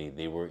Italy,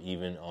 they weren't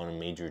even on a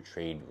major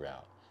trade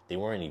route. It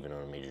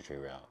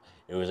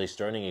was like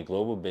starting a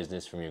global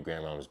business from your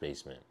grandma's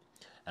basement.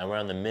 And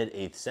around the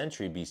mid-8th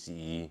century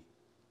BCE,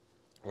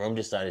 Rome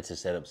decided to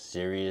set up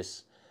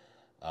serious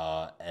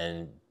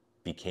and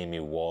became a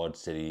walled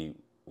city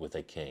with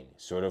a king,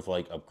 sort of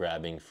like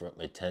upgrabbing from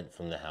a tent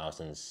from the house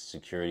and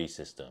security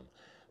system.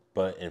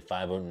 But in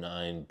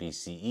 509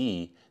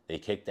 BCE, they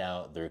kicked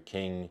out their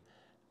king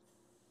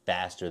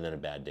faster than a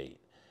bad date,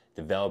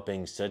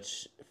 developing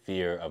such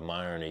fear of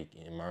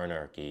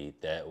monarchy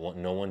that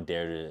no one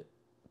dared to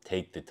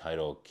take the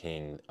title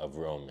King of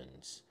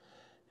Romans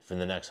for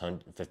the next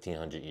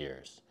 1,500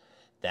 years.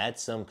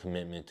 That's some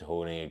commitment to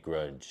holding a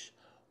grudge.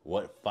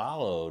 What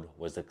followed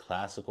was the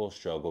classical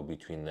struggle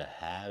between the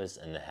haves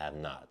and the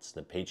have-nots,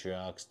 the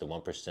patriarchs, the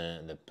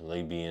 1%, the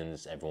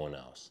plebeians, everyone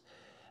else.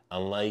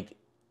 Unlike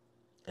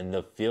in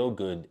the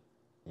feel-good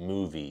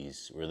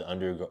movies where the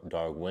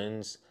underdog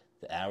wins,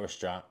 the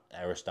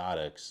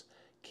aristocrats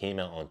came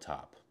out on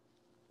top.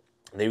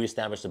 They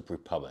established a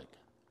republic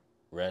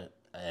and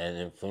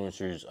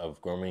influencers of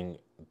growing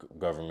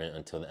government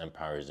until the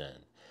empire's end.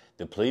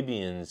 The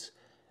plebeians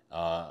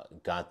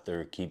got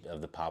their keep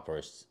of the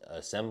popular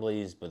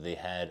assemblies, but they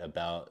had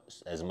about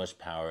as much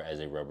power as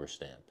a rubber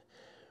stamp.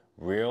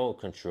 Real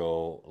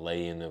control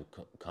lay in the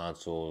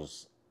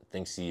consuls,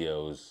 think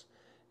CEOs,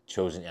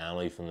 chosen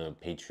annually from the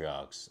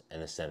patriarchs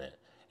and the Senate,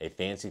 a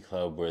fancy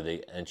club where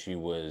the entry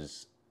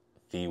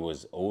fee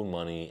was old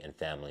money and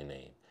family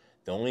name.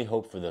 The only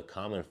hope for the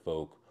common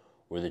folk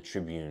were the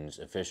tribunes,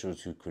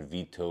 officials who could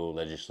veto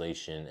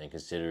legislation and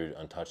considered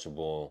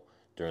untouchable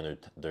during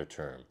their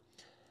term.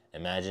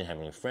 Imagine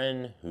having a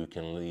friend who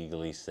can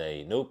legally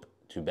say, nope,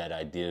 to bad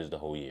ideas the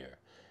whole year.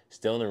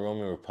 Still, in the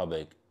Roman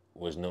Republic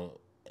was no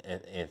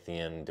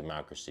Athenian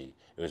democracy.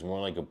 It was more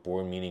like a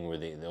board meeting where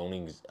the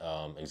only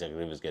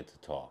executives get to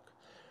talk.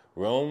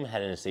 Rome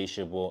had an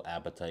insatiable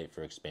appetite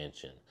for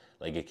expansion,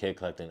 like a kid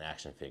collecting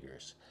action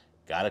figures.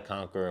 Gotta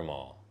conquer them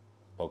all.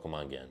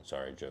 Pokemon again,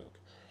 sorry, joke.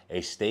 A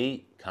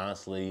state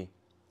constantly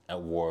at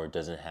war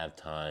doesn't have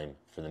time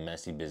for the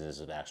messy business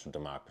of actual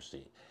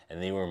democracy,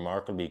 and they were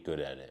remarkably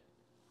good at it.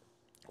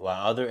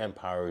 While other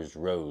empires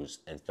rose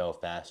and fell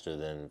faster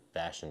than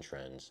fashion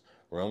trends,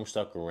 Rome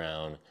stuck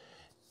around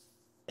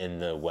in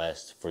the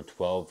west for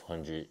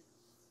 1,200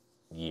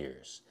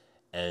 years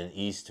and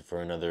east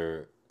for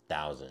another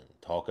 1,000.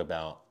 Talk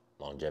about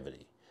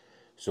longevity.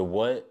 So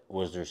what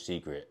was their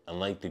secret?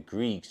 Unlike the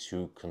Greeks,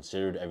 who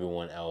considered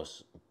everyone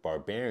else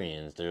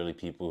barbarians, literally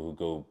people who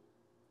go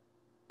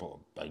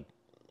like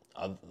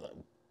I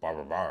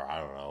don't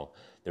know.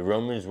 The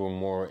Romans were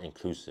more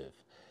inclusive.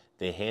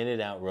 They handed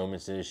out Roman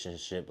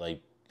citizenship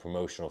like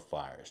promotional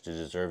flyers to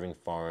deserving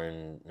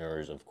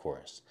foreigners, of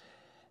course.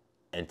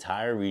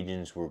 Entire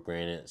regions were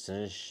granted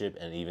citizenship,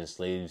 and even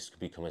slaves could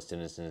become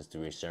citizens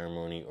through a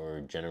ceremony or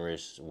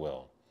generous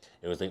will.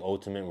 It was the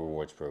ultimate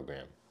rewards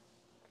program.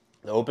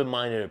 The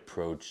open-minded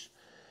approach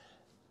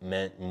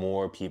meant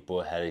more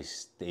people had a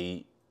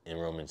stake in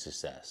Roman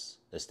success.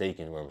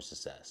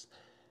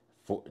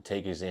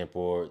 Take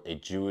example, a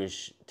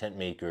Jewish tent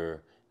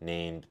maker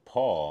named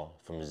Paul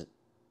from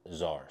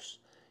Zars.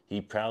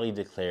 He proudly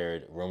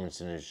declared Roman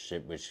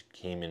citizenship, which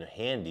came in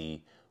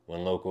handy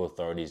when local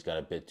authorities got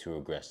a bit too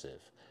aggressive.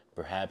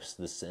 Perhaps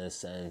the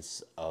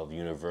sense of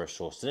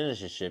universal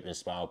citizenship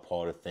inspired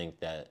Paul to think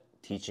that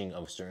teaching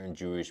of certain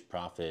Jewish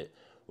prophet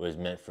was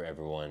meant for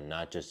everyone,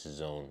 not just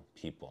his own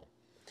people.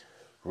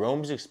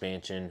 Rome's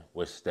expansion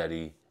was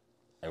steady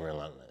and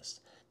relentless.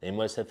 They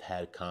must have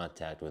had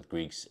contact with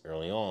Greeks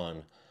early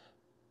on,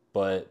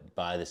 but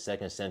by the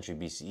 2nd century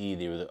BCE,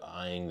 they were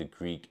eyeing the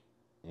Greek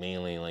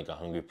mainly like a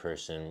hungry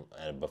person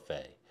at a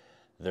buffet.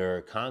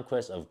 Their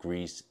conquest of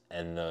Greece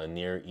and the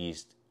Near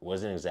East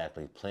wasn't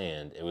exactly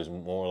planned. It was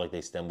more like they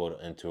stumbled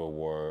into a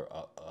war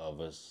of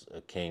a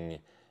king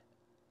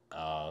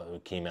who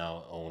came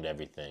out, owned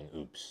everything.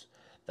 Oops.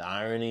 The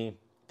irony,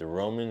 the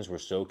Romans were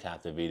so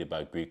captivated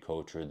by Greek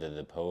culture that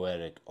the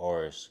poetic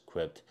Horace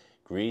quipped,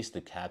 Greece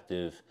the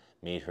captive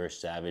made her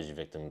savage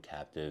victim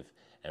captive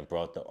and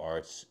brought the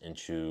arts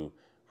into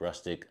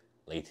rustic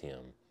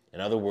Latium. In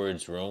other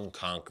words, Rome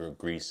conquered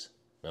Greece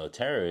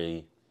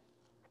militarily,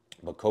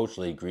 but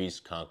culturally, Greece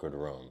conquered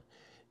Rome.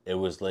 It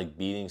was like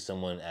beating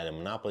someone at a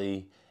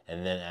Monopoly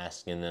and then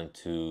asking them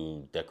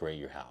to decorate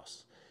your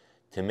house.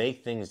 To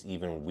make things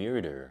even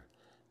weirder,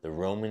 the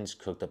Romans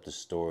cooked up the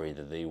story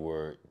that they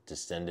were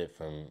descended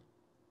from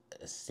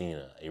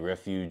Athena, a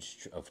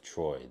refuge of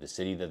Troy, the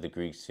city that the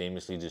Greeks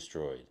famously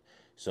destroyed.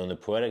 So in the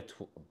poetic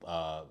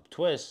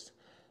twist,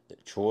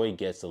 Troy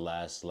gets the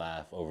last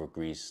laugh over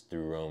Greece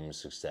through Rome's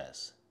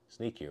success.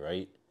 Sneaky,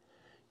 right?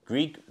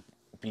 Greek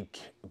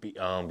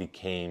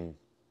became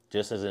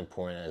just as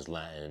important as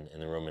Latin in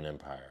the Roman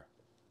Empire.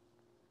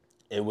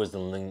 It was the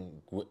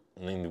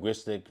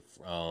linguistic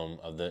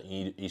of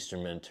the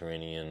Eastern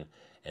Mediterranean,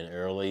 and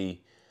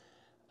early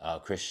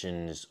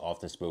Christians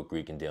often spoke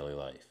Greek in daily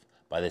life.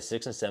 By the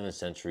 6th and 7th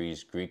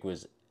centuries, Greek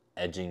was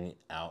edging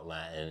out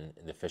Latin,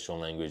 the official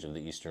language of the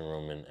Eastern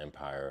Roman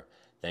Empire,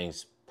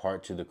 thanks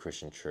part to the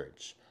Christian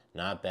church.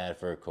 Not bad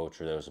for a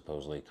culture that was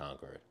supposedly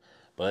conquered.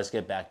 But let's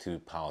get back to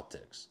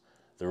politics.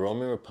 The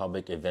Roman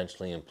Republic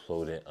eventually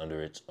imploded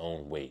under its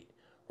own weight.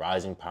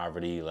 Rising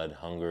poverty led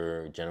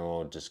hunger,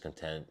 general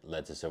discontent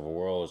led to civil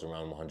wars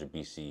around 100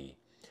 BCE.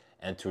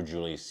 Enter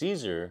Julius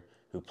Caesar,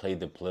 who played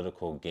the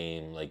political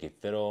game like a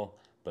fiddle,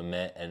 but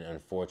met an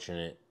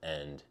unfortunate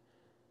end.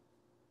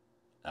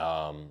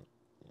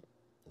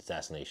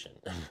 Assassination.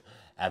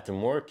 After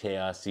more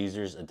chaos,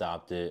 Caesar's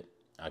adopted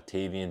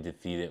Octavian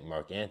defeated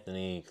Mark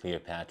Antony,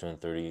 Cleopatra in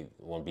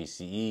 31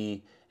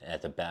 BCE, and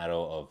at the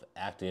Battle of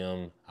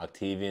Actium,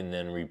 Octavian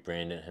then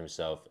rebranded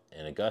himself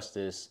in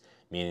Augustus,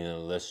 meaning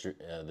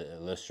the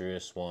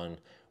illustrious one,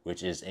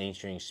 which is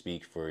ancient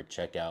speak for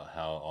check out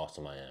how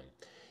awesome I am.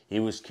 He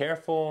was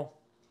careful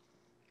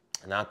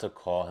not to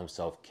call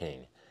himself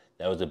king.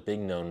 That was a big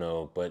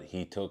no-no, but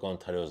he took on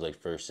titles like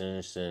first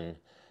citizen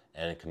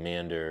and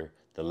commander,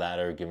 the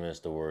latter giving us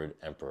the word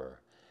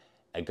emperor.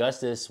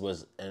 Augustus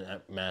was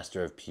a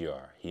master of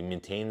PR. He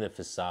maintained the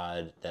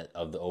facade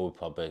of the old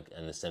republic,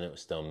 and the Senate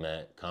still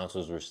met.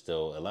 Consuls were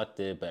still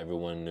elected, but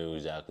everyone knew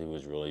exactly who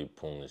was really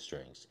pulling the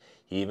strings.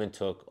 He even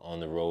took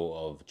on the role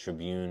of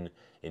tribune,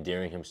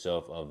 endearing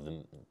himself of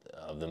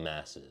the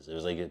masses. It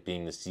was like it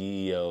being the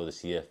CEO, the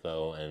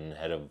CFO, and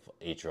head of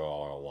HR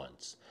all at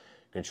once.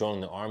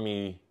 Controlling the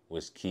army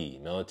was key.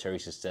 Military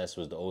success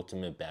was the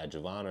ultimate badge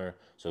of honor,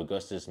 so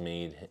Augustus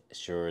made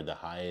sure the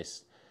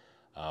highest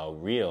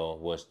real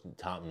was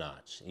top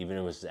notch. Even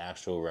if his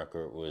actual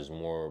record was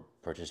more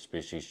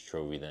participation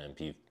trophy than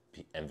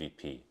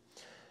MVP.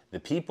 The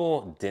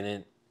people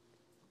didn't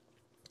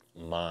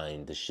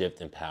mind the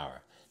shift in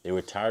power. They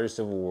were tired of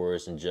civil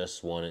wars and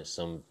just wanted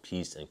some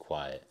peace and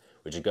quiet,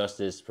 which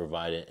Augustus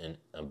provided in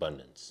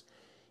abundance.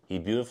 He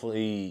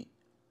beautified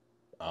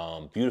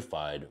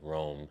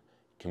Rome,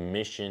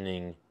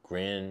 commissioning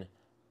grand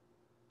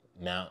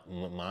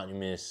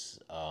monumentous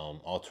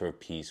altar of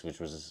peace, which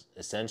was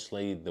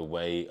essentially the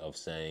way of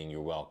saying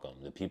you're welcome.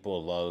 The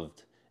people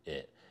loved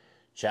it.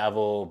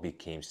 Travel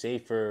became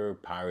safer,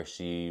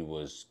 piracy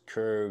was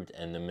curbed,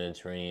 and the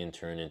Mediterranean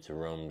turned into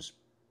Rome's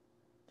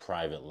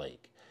private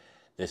lake.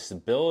 The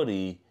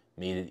stability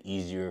made it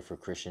easier for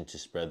Christians to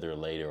spread their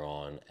later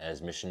on,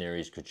 as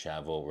missionaries could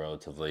travel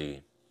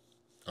relatively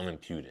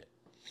unimpeded.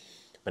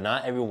 But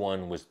not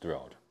everyone was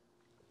thrilled.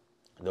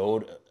 The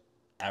old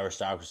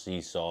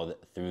aristocracy saw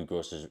that through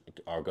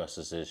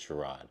Augustus's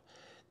charade.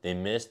 They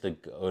missed the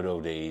good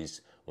old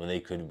days when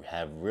they could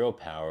have real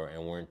power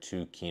and weren't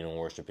too keen on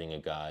worshiping a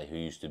guy who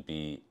used to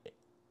be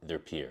their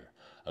peer.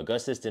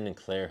 Augustus didn't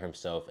declare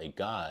himself a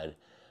god,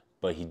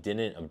 but he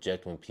didn't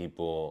object when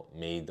people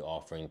made the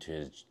offering to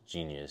his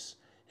genius,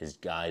 his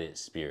guided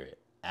spirit.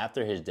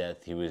 After his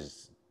death, he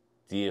was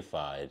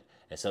deified,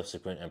 and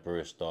subsequent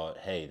emperors thought,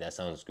 hey, that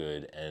sounds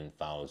good, and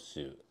followed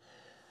suit.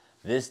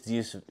 This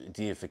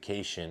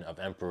deification of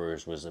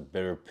emperors was a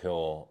bitter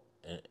pill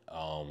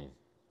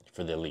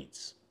for the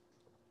elites.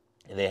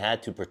 They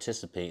had to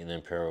participate in the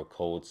imperial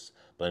cults,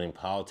 blending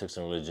politics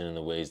and religion in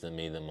the ways that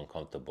made them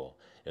uncomfortable.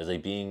 It was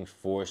like being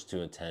forced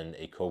to attend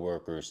a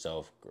co-worker's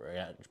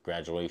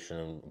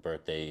self-graduation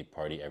birthday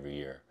party every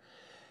year.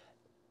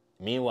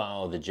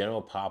 Meanwhile, the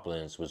general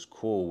populace was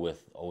cool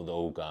with the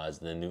old gods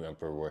and the new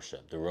emperor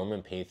worship. The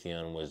Roman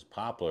pantheon was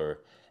popular,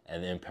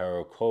 and the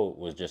imperial cult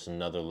was just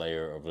another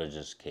layer of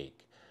religious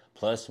cake.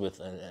 Plus, with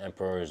an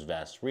emperor's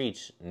vast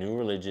reach, new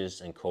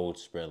religions and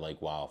cults spread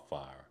like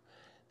wildfire.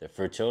 The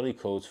fertility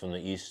cults from the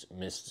East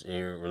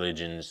mystery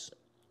religions,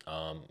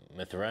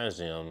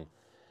 Mithraism,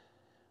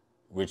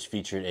 which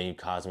featured a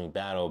cosmic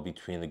battle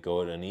between the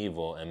good and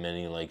evil and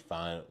many like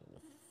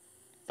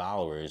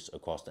followers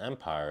across the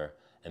empire.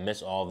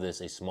 Amidst all of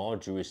this, a small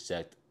Jewish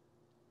sect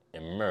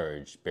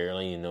emerged,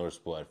 barely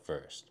noticeable at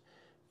first.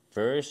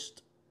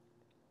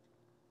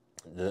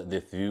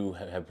 The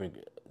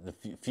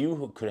few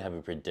who could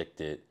have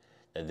predicted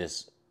that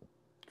this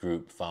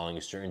group, following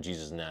a certain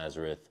Jesus of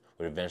Nazareth,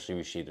 would eventually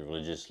reshape the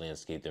religious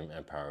landscape of the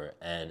empire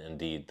and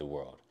indeed the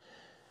world.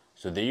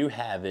 So there you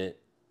have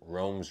it,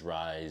 Rome's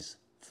rise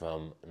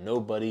from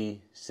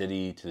nobody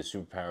city to the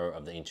superpower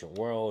of the ancient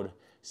world,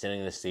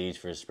 setting the stage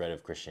for the spread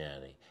of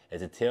Christianity.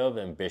 It's a tale of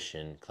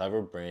ambition,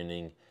 clever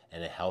branding,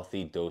 and a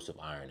healthy dose of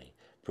irony.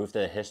 Proof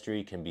that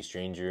history can be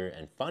stranger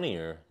and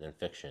funnier than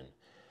fiction.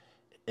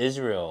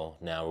 Israel,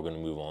 now we're going to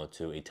move on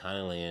to a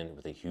tiny land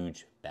with a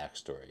huge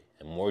backstory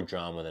and more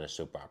drama than a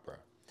soap opera.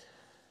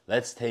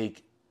 Let's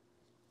take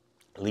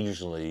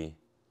leisurely,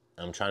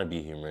 I'm trying to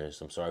be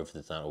humorous, I'm sorry if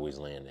it's not always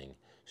landing,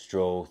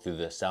 stroll through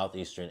the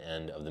southeastern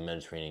end of the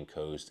Mediterranean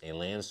coast, a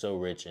land so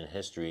rich in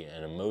history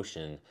and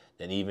emotion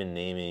that even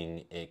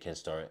naming it can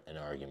start an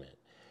argument.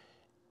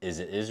 Is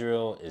it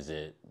Israel? Is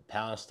it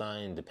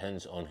Palestine?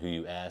 Depends on who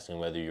you ask and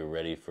whether you're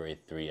ready for a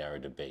 3-hour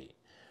debate.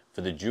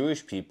 For the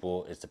Jewish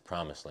people, it's the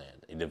promised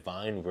land, a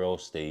divine real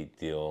estate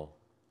deal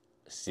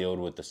sealed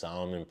with the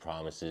Solomon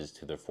promises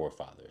to their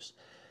forefathers.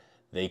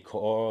 They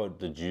called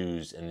the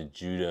Jews and the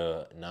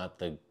Judah not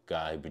the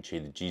guy who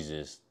betrayed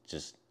Jesus,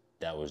 just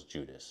that was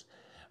Judas.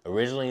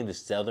 Originally, the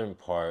southern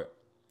part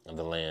of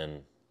the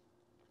land,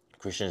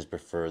 Christians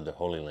preferred the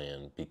Holy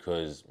Land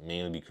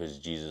mainly because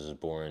Jesus was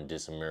born, did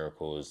some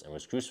miracles, and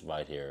was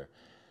crucified here.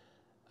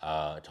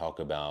 Talk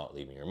about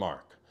leaving your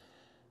mark.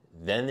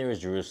 Then there is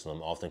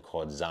Jerusalem, often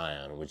called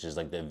Zion, which is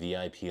like the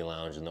VIP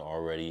lounge in the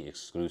already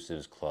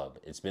exclusives club.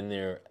 It's been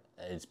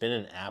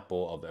an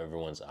apple of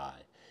everyone's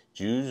eye.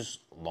 Jews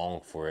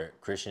long for it,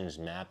 Christians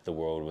mapped the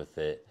world with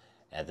it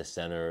at the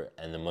center,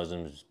 and the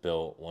Muslims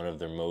built one of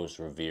their most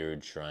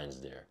revered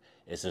shrines there.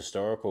 It's the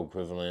historical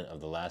equivalent of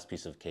the last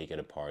piece of cake at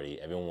a party.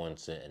 Everyone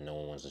wants it and no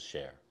one wants to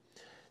share.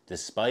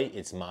 Despite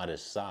its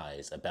modest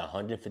size, about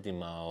 150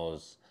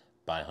 miles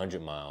by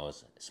 100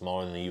 miles,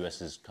 smaller than the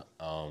U.S.'s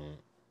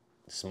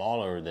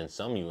smaller than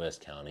some U.S.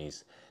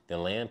 counties, the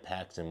land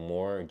packs in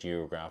more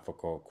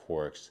geographical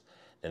quirks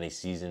than a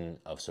season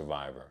of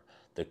Survivor.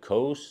 The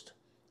coast,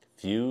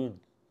 few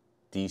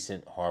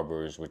decent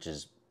harbors, which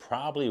is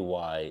probably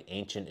why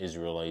ancient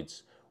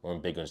Israelites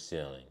weren't big on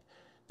sailing.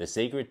 The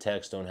sacred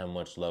texts don't have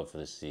much love for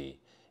the sea.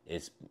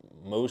 It's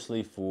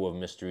mostly full of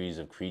mysteries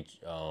of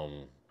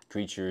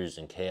creatures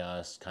and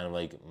chaos, kind of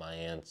like my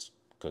aunt's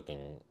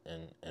cooking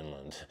in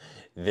inland.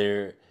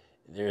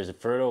 There's a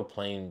fertile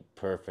plain,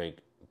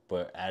 perfect,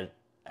 but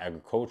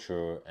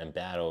agriculture and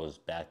battles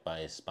backed by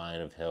a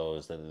spine of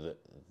hills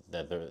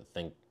that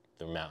think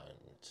they're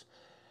mountains.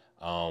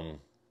 Um,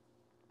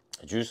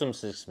 Jerusalem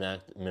sits smack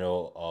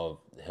middle of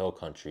the hill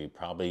country,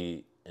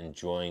 probably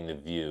enjoying the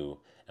view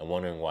and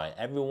wondering why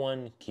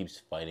everyone keeps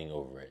fighting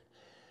over it.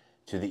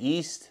 To the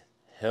east,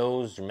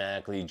 hills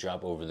dramatically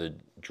drop over the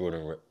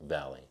Jordan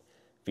Valley,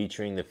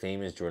 featuring the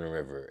famous Jordan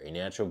River, a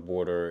natural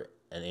border,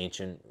 an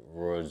ancient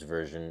road's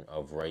version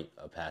of rite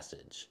of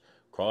passage.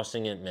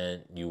 Crossing it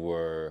meant you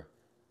were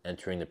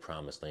entering the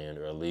promised land,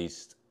 or at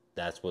least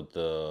that's what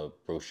the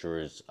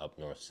brochures up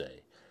north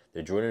say.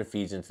 The Jordan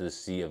feeds into the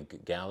Sea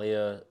of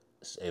Galilee,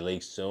 a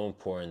lake so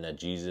important that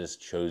Jesus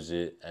chose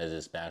it as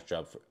its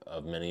backdrop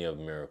of many of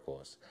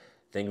miracles.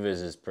 Think of it as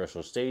his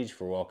personal stage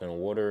for walking on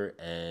water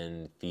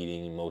and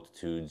feeding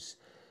multitudes.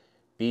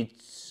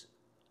 Beats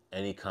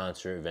any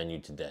concert venue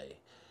today.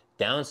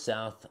 Down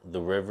south,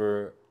 the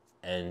river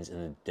ends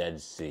in the Dead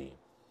Sea,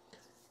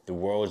 the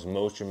world's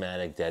most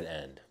dramatic dead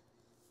end.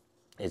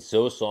 It's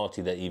so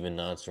salty that even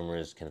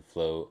non-swimmers can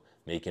float,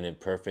 making it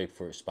perfect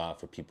for a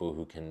spot for people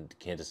who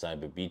can't decide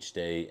between beach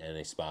day and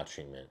a spa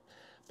treatment.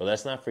 But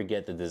let's not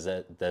forget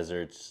the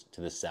deserts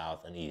to the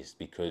south and east,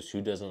 because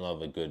who doesn't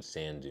love a good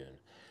sand dune?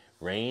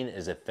 Rain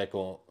is a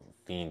fickle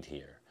friend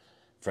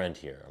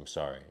here, I'm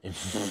sorry.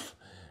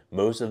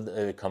 Most of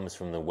it comes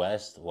from the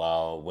west,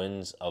 while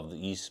winds of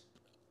the east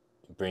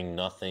bring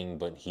nothing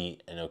but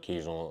heat and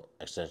occasional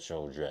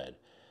existential dread.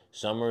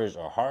 Summers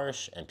are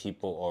harsh, and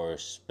people are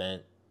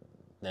spent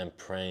them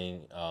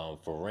praying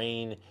for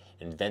rain,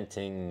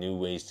 inventing new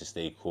ways to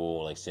stay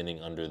cool, like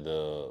sitting under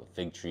the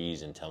fig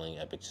trees and telling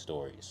epic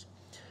stories.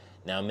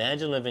 Now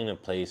imagine living in a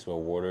place where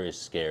water is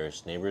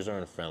scarce, neighbors are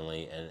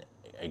unfriendly, and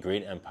a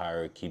great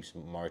empire keeps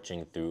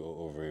marching through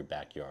over your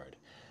backyard.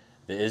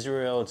 The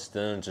Israelites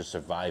didn't just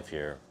survive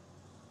here.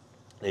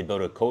 They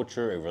built a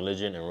culture, a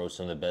religion, and wrote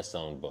some of the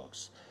best-selling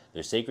books.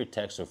 Their sacred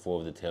texts are full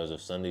of the tales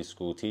of Sunday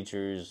school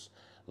teachers,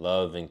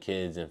 love, and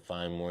kids, and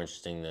find more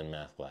interesting than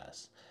math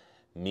class.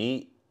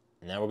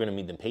 Now we're going to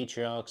meet the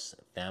patriarchs,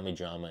 family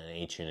drama, and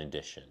ancient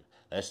edition.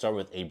 Let's start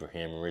with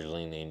Abraham,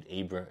 originally named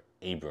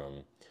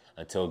Abram.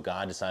 Until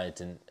God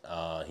decided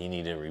he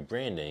needed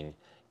rebranding,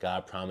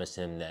 God promised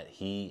him that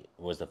he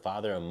was the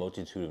father of a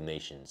multitude of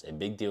nations, a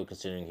big deal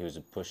considering he was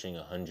pushing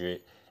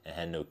 100 and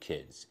had no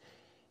kids.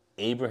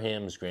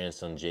 Abraham's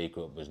grandson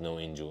Jacob was no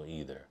angel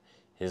either.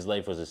 His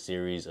life was a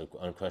series of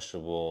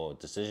unquestionable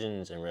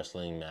decisions and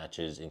wrestling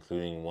matches,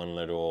 including one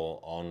literal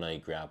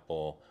all-night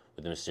grapple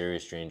with a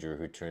mysterious stranger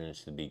who turned out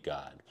to be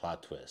God.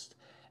 Plot twist.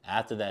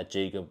 After that,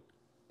 Jacob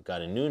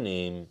got a new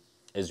name,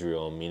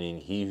 Israel, meaning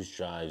he who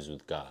strives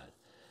with God.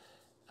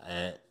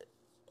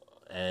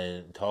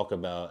 And talk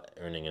about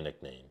earning a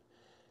nickname.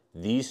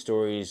 These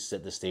stories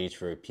set the stage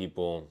for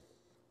people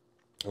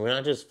who are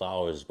not just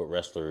followers, but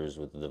wrestlers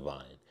with the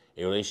divine.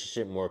 A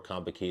relationship more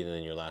complicated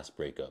than your last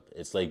breakup.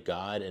 It's like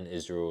God and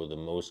Israel, the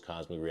most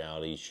cosmic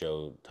reality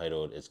show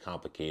titled It's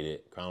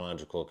Complicated,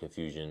 Chronological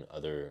Confusion,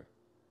 Other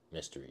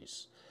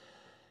Mysteries.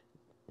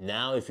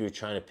 Now, if you're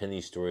trying to pin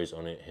these stories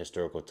on a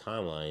historical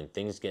timeline,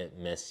 things get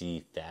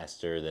messy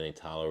faster than a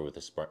toddler with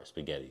a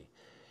spaghetti.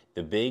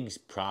 The big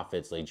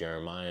prophets like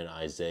Jeremiah and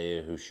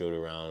Isaiah, who showed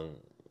around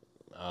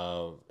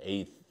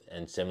 8th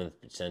and 7th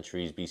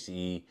centuries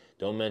BCE,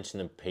 don't mention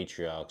the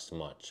patriarchs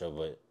much of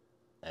it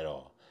at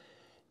all.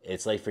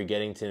 It's like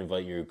forgetting to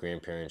invite your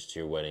grandparents to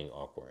your wedding,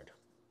 awkward.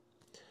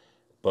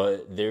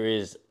 But there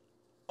is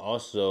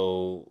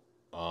also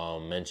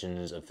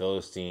mentions of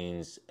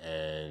Philistines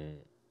and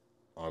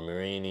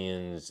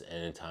Armenians,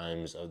 and in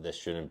times that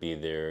shouldn't be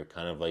there,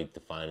 kind of like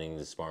defining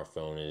the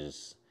smartphone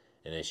is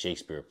in a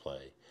Shakespeare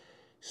play.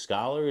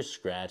 Scholars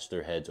scratch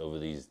their heads over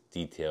these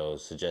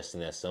details, suggesting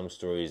that some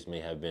stories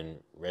may have been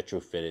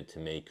retrofitted to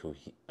make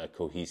a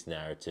cohesive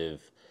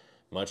narrative,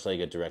 much like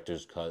a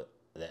director's cut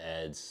that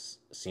adds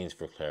scenes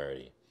for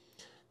clarity.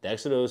 The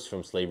Exodus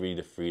from slavery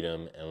to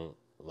freedom and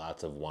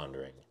lots of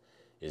wandering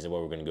is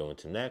what we're going to go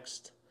into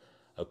next.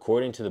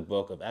 According to the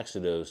book of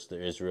Exodus,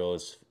 the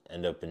Israelites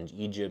end up in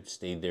Egypt,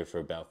 stayed there for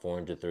about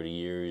 430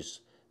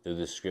 years, though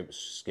the script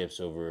skips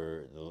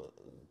over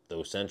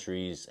those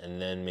centuries,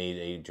 and then made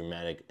a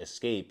dramatic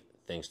escape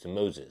thanks to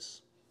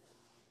Moses.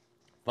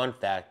 Fun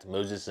fact,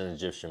 Moses is an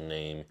Egyptian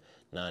name,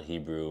 not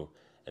Hebrew.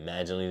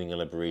 Imagine leading a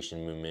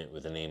liberation movement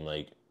with a name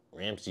like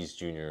Ramses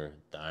Jr.,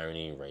 the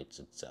irony writes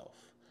itself.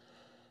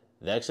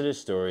 The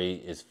Exodus story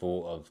is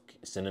full of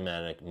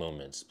cinematic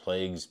moments,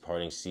 plagues,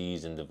 parting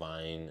seas, and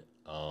divine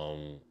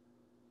on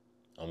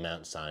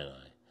Mount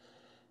Sinai.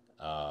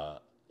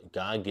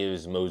 God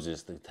gives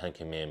Moses the Ten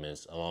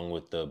Commandments, along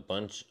with a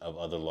bunch of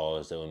other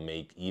laws that would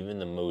make even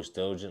the most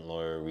diligent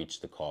lawyer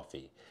reach the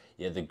coffee.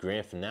 Yet the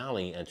grand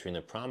finale, entering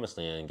the Promised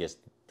Land, gets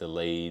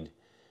delayed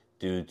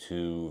due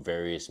to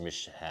various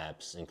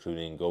mishaps,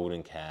 including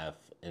golden calf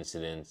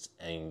incidents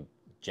and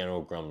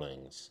general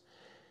grumblings.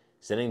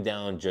 Setting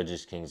down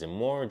Judges, Kings, and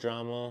more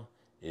drama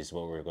is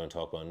what we're going to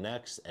talk about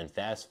next. And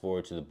fast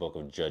forward to the book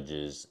of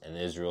Judges, and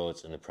the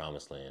Israelites in the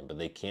Promised Land, but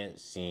they can't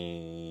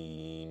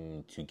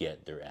seem to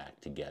get their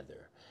act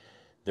together.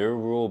 They're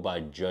ruled by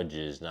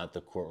judges, not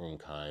the courtroom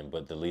kind,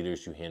 but the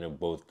leaders who handle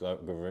both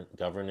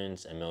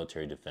governance and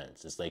military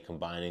defense. It's like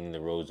combining the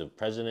roles of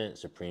president,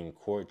 Supreme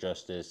Court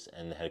justice,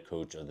 and the head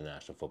coach of the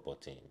national football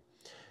team.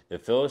 The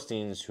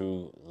Philistines,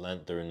 who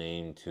lent their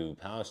name to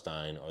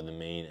Palestine, are the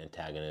main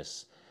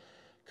antagonists,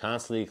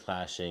 constantly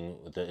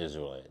clashing with the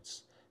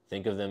Israelites.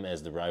 Think of them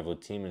as the rival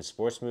team in a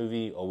sports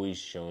movie, always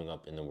showing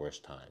up in the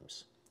worst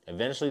times.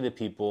 Eventually, the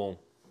people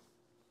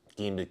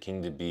deemed the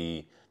king to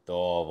be the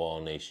all of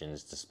all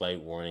nations,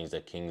 despite warnings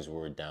that kings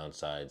were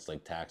downsides,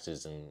 like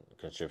taxes and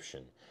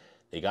conscription.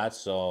 They got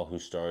Saul, who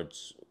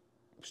starts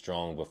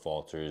strong but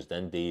falters,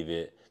 then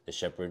David, the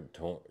shepherd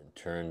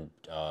turned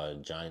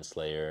giant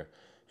slayer,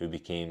 who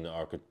became the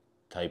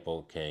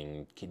archetypal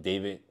king.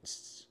 David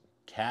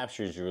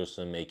captures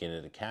Jerusalem, making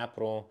it the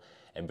capital,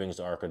 and brings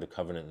the Ark of the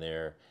Covenant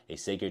there, a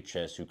sacred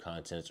chest whose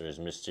contents are as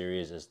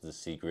mysterious as the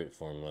secret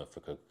formula for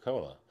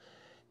Coca-Cola.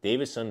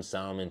 David's son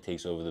Solomon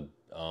takes over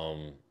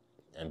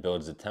and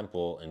builds the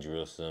temple in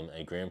Jerusalem,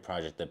 a grand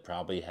project that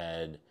probably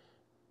had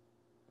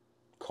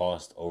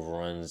cost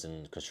overruns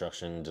and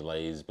construction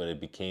delays, but it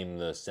became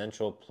the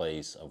central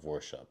place of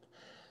worship.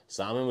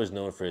 Solomon was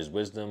known for his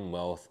wisdom,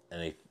 wealth,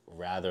 and a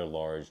rather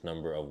large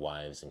number of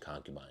wives and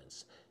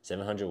concubines,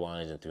 700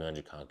 wives and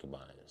 300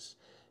 concubines,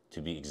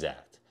 to be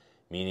exact,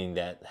 meaning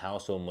that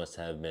household must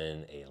have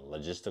been a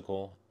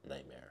logistical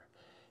nightmare.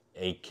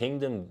 A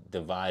kingdom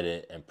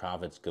divided and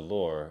prophets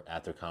galore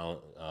after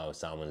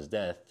Solomon's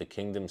death, the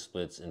kingdom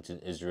splits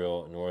into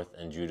Israel north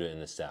and Judah in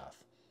the south.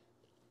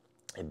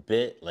 A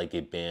bit like a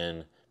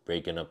band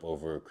breaking up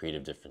over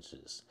creative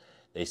differences.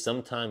 They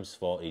sometimes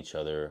fought each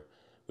other,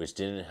 which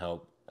didn't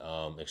help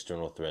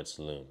external threats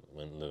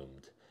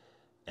loomed.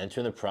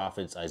 Enter the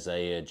prophets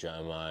Isaiah,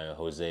 Jeremiah,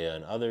 Hosea,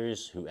 and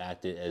others who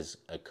acted as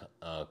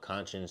a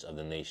conscience of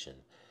the nation.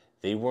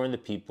 They warned the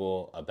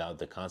people about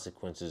the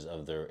consequences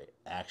of their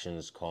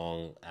actions,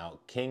 calling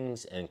out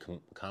kings and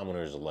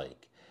commoners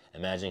alike.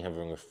 Imagine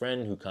having a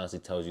friend who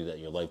constantly tells you that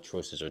your life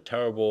choices are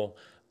terrible,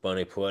 but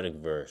in a poetic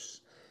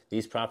verse.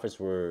 These prophets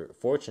were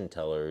fortune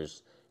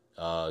tellers,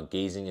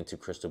 gazing into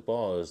crystal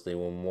balls. They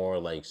were more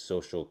like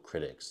social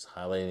critics,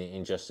 highlighting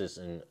injustice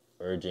and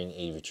urging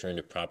a return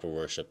to proper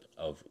worship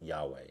of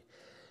Yahweh.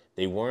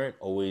 They weren't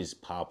always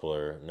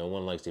popular. No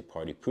one likes a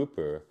party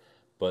pooper,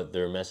 but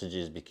their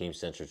messages became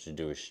central to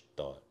Jewish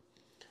thought.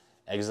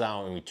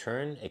 Exile and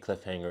return, a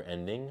cliffhanger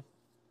ending.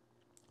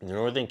 The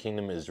northern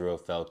kingdom of Israel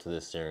fell to the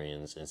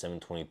Assyrians in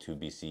 722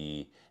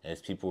 BCE, and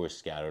its people were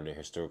scattered, a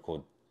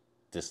historical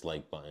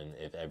dislike button,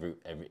 if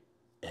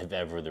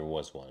ever there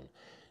was one.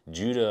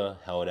 Judah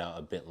held out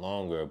a bit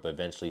longer, but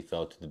eventually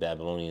fell to the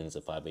Babylonians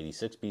in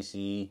 586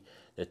 BCE.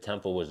 The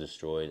temple was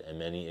destroyed, and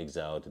many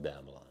exiled to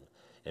Babylon.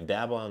 In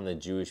Babylon, the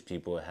Jewish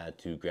people had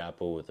to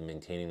grapple with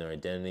maintaining their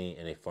identity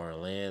in a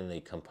foreign land. They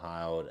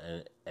compiled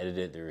and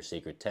edited their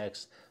sacred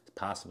texts,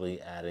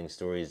 possibly adding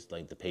stories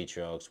like the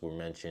patriarchs were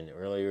mentioned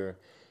earlier.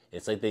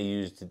 It's like they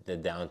used the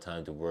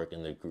downtime to work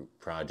in the group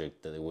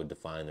project that would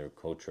define their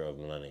culture of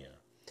millennia.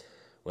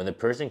 When the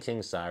Persian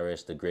king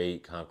Cyrus, the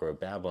great conqueror of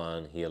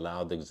Babylon, he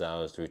allowed the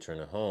exiles to return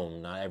to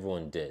home, not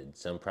everyone did.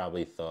 Some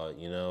probably thought,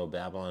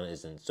 Babylon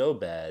isn't so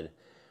bad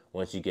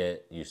once you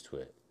get used to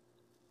it.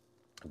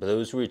 But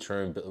those who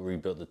returned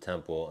rebuilt the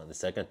temple and the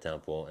second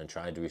temple and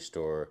tried to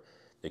restore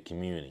the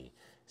community,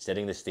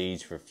 setting the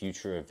stage for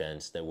future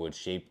events that would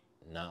shape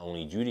not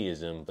only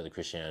Judaism, but the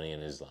Christianity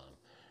and Islam.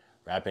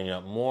 Wrapping it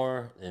up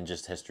more than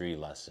just history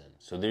lesson.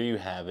 So there you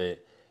have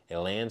it, a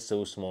land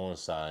so small in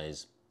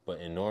size, but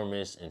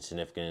enormous in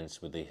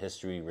significance, with a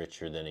history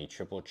richer than a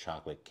triple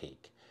chocolate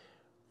cake.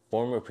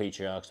 Former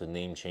patriarchs with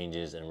name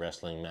changes and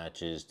wrestling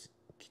matches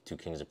to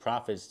kings and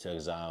prophets, to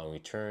exile and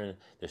return,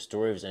 the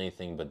story was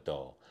anything but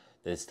dull.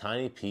 This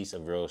tiny piece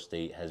of real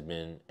estate has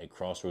been a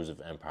crossroads of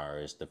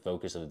empires, the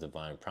focus of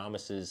divine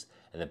promises,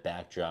 and the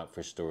backdrop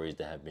for stories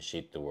that have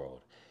shaped the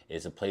world. It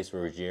is a place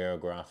where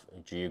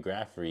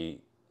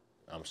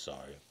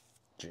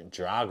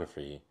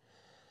geography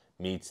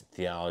meets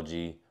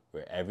theology,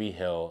 where every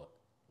hill,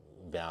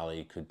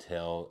 valley could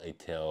tell a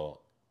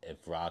tale if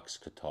rocks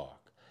could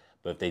talk.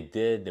 But if they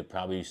did, they'd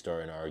probably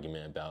start an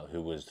argument about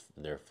who was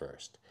there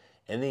first.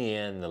 In the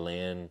end, the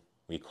land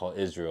we call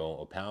Israel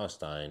or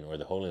Palestine or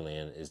the Holy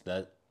Land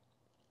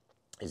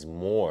is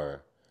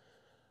more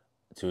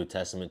to a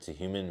testament to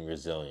human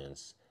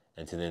resilience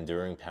and to the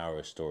enduring power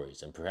of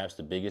stories. And perhaps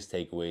the biggest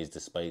takeaway is,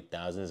 despite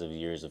thousands of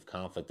years of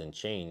conflict and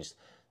change,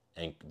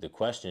 and the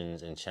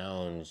questions and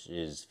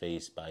challenges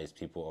faced by its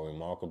people are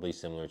remarkably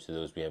similar to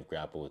those we have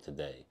grappled with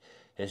today.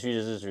 History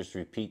doesn't just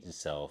repeat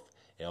itself,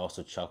 he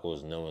also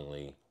chuckles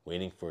knowingly,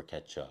 waiting for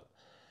catch-up.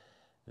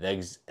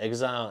 The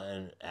exile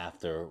and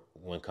after,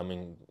 when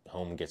coming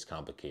home, gets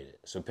complicated.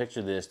 So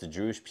picture this: the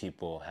Jewish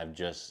people have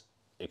just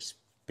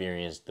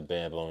experienced the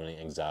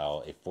Babylonian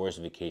exile, a forced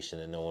vacation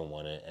that no one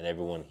wanted and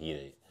everyone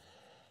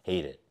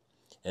hated.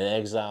 And the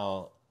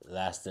exile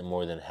lasted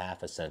more than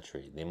half a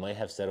century. They might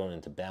have settled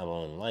into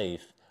Babylonian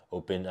life,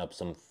 opened up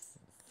some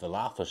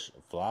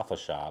falafel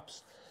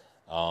shops,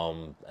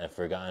 and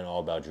forgotten all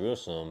about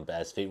Jerusalem. But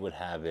as fate would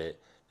have it,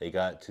 they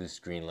got to the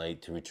green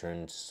light to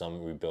return.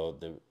 Some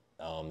rebuilt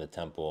the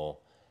temple,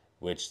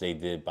 which they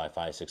did by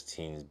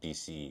 516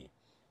 BCE.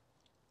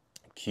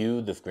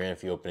 Cue the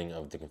grand reopening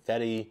of the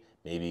confetti,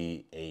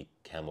 maybe a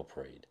camel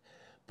parade.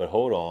 But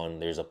hold on,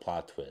 there's a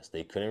plot twist.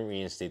 They couldn't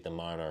reinstate the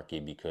monarchy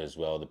because,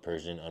 well, the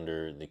Persian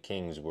under the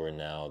kings were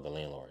now the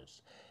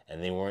landlords,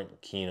 and they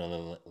weren't keen on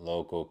the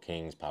local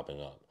kings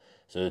popping up.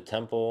 So the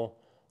temple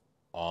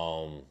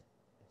and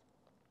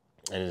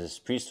his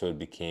priesthood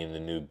became the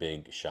new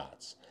big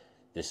shots,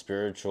 the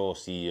spiritual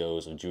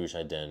CEOs of Jewish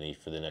identity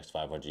for the next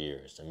 500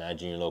 years.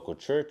 Imagine your local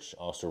church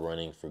also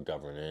running for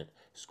government,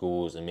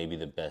 schools, and maybe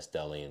the best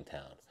deli in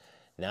town.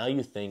 Now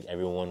you think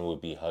everyone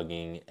would be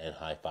hugging and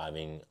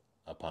high-fiving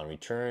upon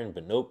return,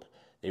 but nope.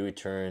 The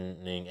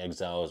returning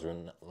exiles were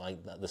like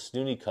the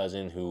snooty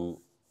cousin who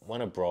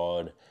went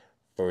abroad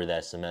for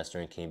that semester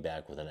and came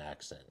back with an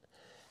accent.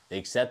 They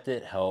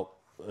accepted help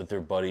with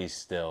their buddies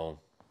still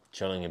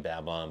chilling in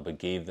Babylon, but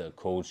gave the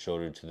cold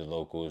shoulder to the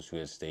locals who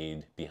had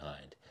stayed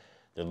behind.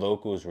 The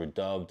locals were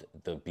dubbed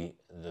the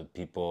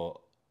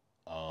people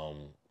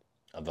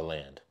of the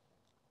land,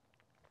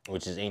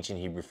 which is ancient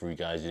Hebrew for you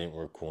guys who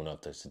weren't cool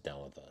enough to sit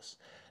down with us.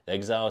 The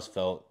exiles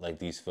felt like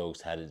these folks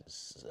hadn't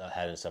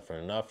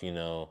suffered enough,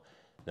 no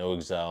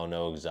exile,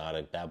 no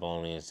exotic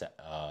Babylonian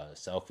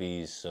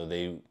selfies, so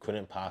they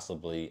couldn't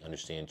possibly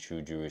understand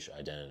true Jewish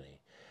identity.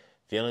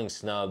 Feeling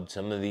snubbed,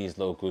 some of these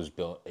locals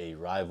built a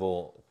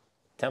rival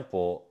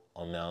temple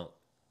on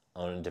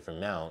a different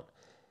mount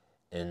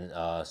in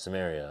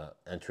Samaria,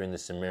 entering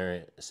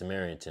the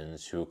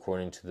Samaritans, who,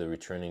 according to the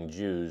returning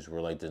Jews,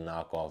 were like the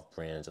knockoff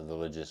brands of the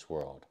religious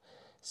world.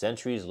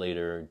 Centuries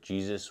later,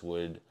 Jesus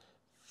would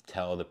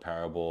tell the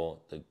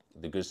parable,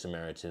 the Good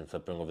Samaritan,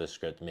 flipping over the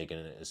script, making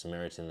a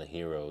Samaritan the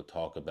hero,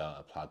 talk about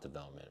a plot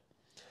development.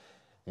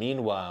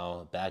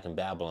 Meanwhile, back in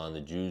Babylon,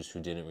 the Jews who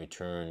didn't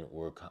return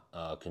were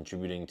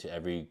contributing to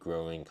every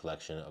growing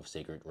collection of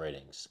sacred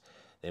writings.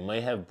 They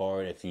might have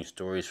borrowed a few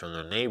stories from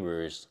their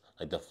neighbors,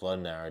 like the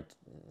flood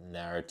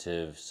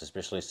narrative,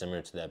 suspiciously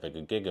similar to the Epic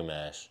of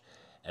Gilgamesh,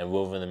 and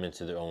woven them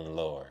into their own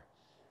lore.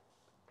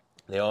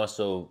 They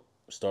also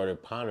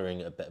started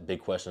pondering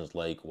big questions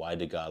like, why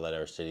did God let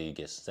our city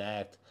get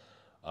sacked?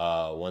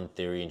 One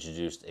theory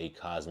introduced a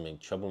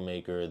cosmic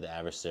troublemaker, the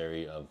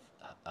adversary of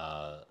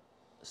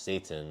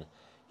Satan.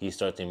 He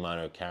starts a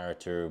minor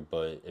character,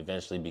 but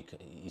eventually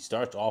he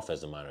starts off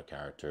as a minor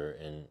character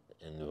in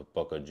the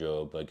book of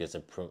Job, but gets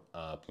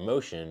a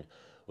promotion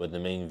with the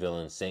main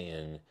villain,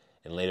 Satan,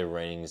 in later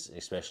writings,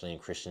 especially in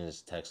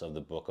Christians' texts of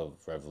the book of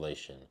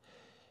Revelation.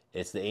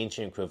 It's the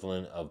ancient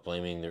equivalent of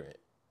blaming their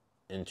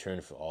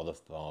intern for all the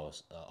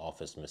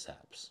office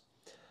mishaps.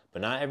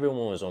 But not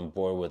everyone was on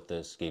board with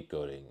the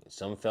scapegoating.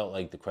 Some felt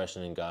like the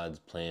questioning God's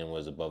plan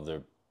was above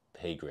their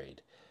pay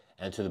grade.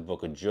 Enter the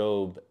book of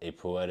Job, a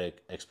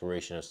poetic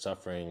exploration of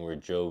suffering where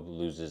Job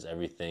loses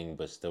everything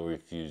but still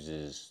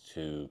refuses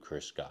to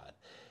curse God.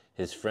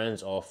 His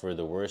friends offer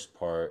the worst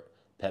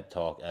pep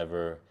talk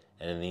ever,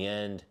 and in the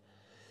end,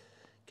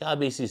 God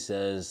basically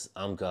says,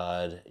 I'm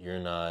God, you're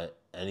not.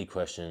 Any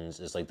questions?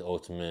 It's like the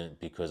ultimate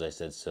because I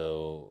said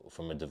so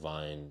from a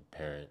divine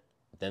parent.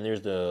 Then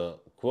there's the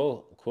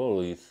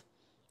Quolith,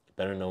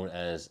 better known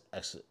as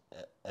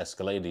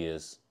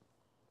Escaladius,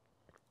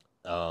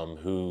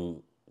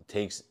 who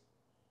takes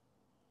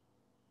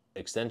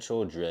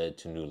existential dread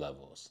to new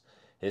levels.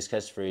 His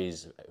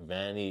catchphrase,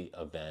 vanity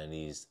of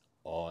vanities,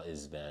 all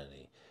is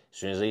vanity.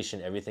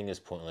 Translation, everything is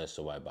pointless,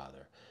 so why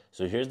bother?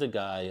 So here's the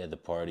guy at the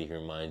party who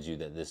reminds you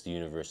that this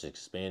universe is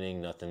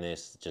expanding,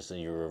 nothingness, just a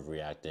year of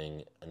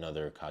reacting,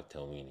 another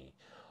cocktail meanie.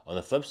 On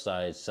the flip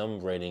side, some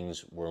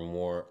writings were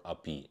more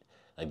upbeat,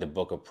 like the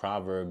book of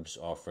Proverbs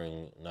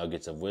offering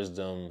nuggets of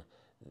wisdom.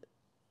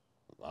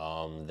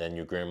 Then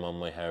your grandma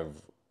might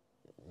have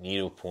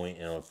needlepoint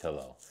in a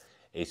pillow.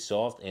 A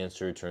soft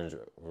answer turns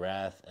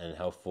wrath and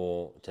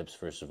helpful tips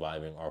for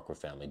surviving awkward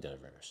family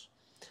dinners.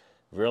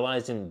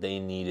 Realizing they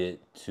needed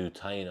to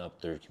tighten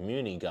up their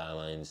community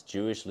guidelines,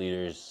 Jewish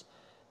leaders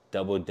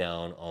doubled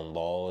down on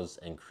laws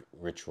and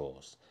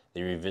rituals.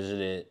 They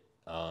revisited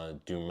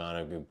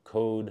Deuteronomic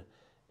code,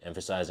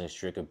 emphasizing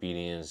strict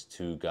obedience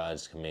to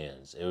God's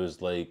commands. It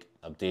was like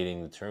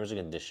updating the terms and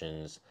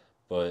conditions,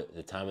 but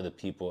the time of the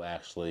people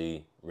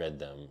actually read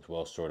them.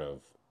 Well, sort of.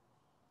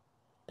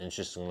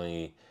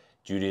 Interestingly,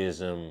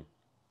 Judaism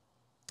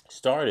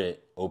started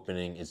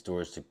opening its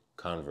doors to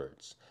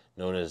converts,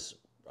 known as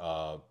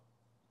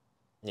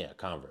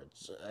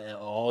converts.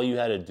 All you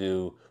had to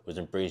do was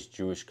embrace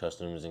Jewish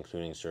customs,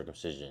 including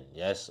circumcision.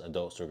 Yes,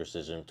 adult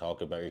circumcision.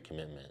 Talk about your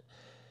commitment.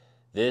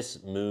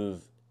 This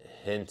move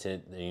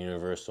hinted the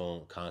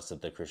universal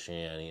concept that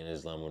Christianity and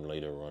Islam would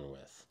later run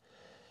with.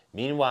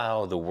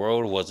 Meanwhile, the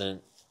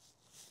world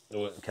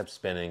kept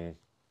spinning.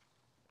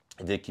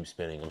 It did keep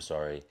spinning, I'm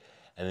sorry.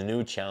 And the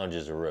new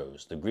challenges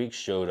arose. The Greeks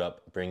showed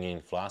up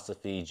bringing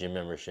philosophy, gym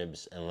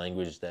memberships, and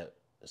language that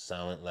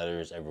silent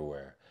letters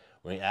everywhere.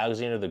 When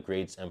Alexander the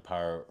Great's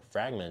empire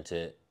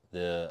fragmented,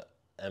 another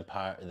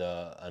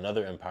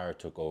empire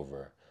took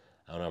over.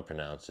 I don't know how to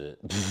pronounce it.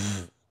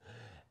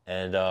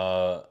 And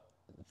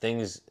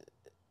things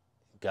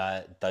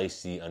got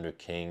dicey under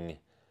King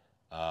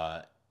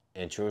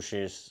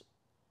Antiochus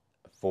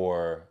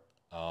IV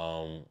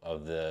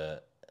of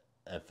the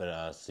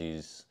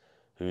Epiphanes,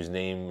 whose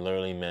name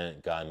literally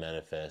meant God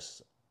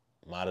manifest.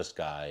 Modest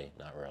guy,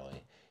 not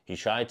really. He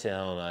tried to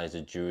Hellenize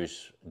the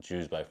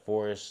Jews by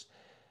force,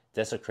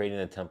 desecrating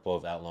the temple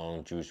of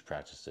outlawing Jewish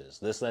practices.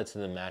 This led to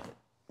the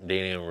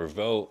Macedonian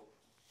Revolt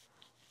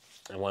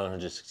in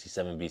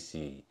 167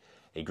 BC,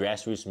 a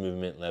grassroots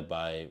movement led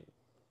by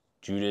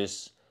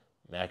Judas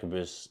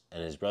Maccabeus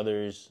and his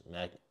brothers.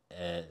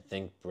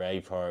 Think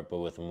Braveheart, but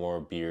with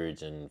more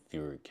beards and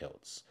fewer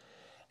kilts.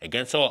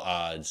 Against all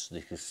odds,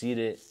 they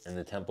succeeded, and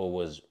the temple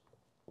was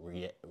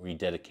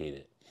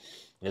rededicated.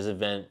 This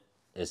event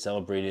is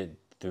celebrated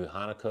through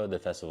Hanukkah, the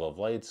Festival of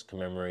Lights,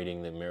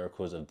 commemorating the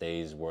miracles of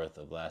days worth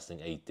of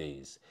lasting 8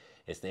 days.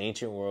 It's the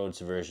ancient world's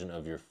version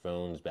of your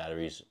phone's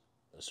batteries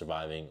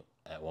surviving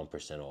at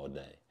 1% all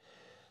day.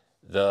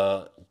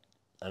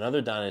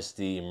 Another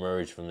dynasty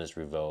emerged from this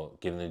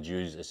revolt, giving the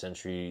Jews a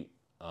century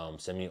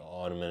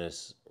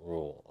semi-autonomous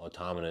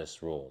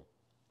rule.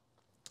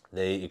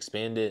 They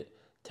expanded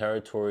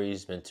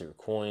territories, minted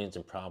coins,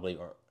 and probably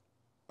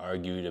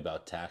argued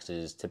about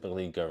taxes,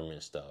 typically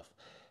government stuff.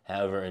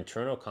 However,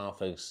 internal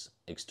conflicts,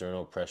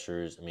 external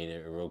pressures made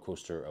it a roller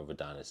coaster of a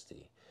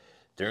dynasty.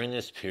 During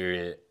this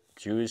period,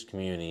 Jewish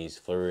communities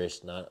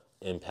flourished not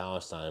in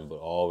Palestine but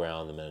all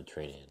around the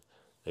Mediterranean.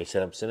 They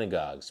set up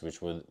synagogues,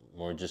 which were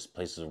more just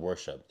places of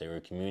worship. They were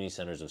community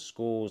centers of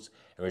schools,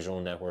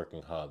 original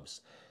networking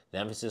hubs. The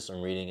emphasis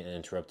on reading and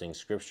interpreting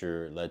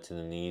scripture led to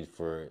the need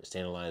for a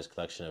standardized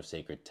collection of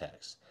sacred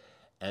texts.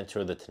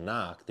 Enter the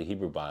Tanakh, the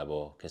Hebrew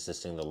Bible,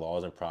 consisting of the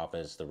laws and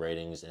prophets, the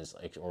writings, and it's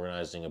like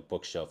organizing a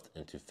bookshelf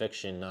into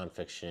fiction,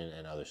 nonfiction,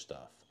 and other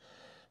stuff.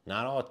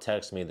 Not all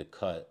texts made the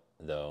cut,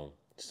 though.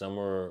 Some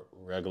were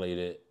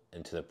regulated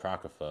into the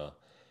Apocrypha,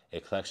 a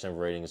collection of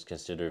writings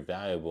considered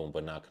valuable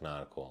but not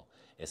canonical.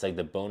 It's like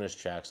the bonus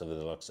tracks of the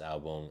deluxe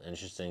album,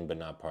 interesting but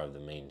not part of the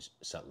main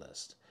set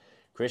list.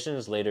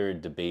 Christians later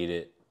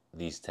debated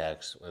these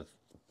texts, with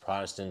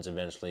Protestants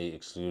eventually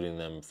excluding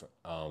them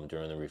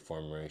during the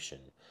Reformation.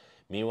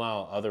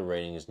 Meanwhile, other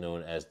writings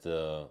known as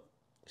the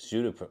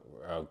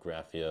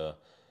pseudepigraphia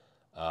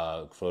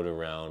floated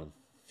around,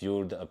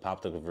 fueled the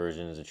apocryphal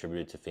versions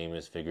attributed to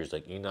famous figures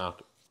like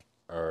Enoch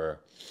or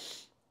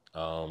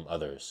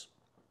others.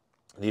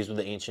 These were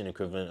the ancient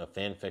equivalent of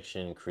fan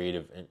fiction,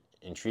 creative,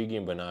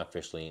 intriguing, but not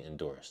officially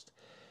endorsed.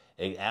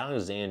 In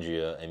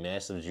Alexandria, a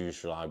massive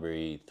Jewish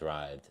library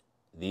thrived.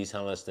 These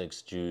Hellenistic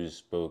Jews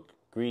spoke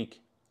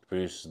Greek,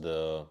 produced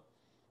the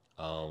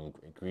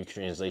Greek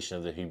translation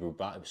of the Hebrew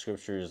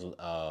scriptures.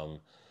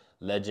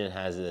 Legend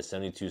has it that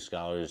 72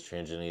 scholars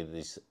translated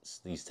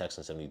these texts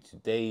in 72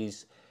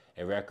 days,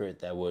 a record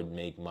that would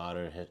make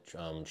modern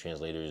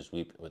translators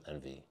weep with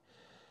envy.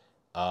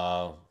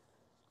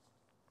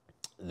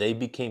 They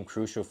became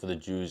crucial for the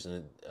Jews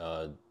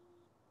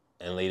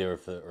and later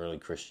for the early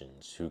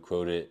Christians, who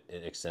quoted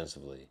it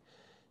extensively.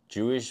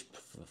 Jewish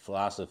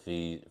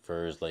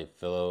philosophers like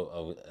Philo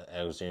of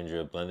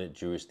Alexandria blended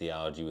Jewish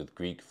theology with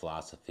Greek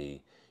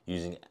philosophy,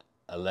 using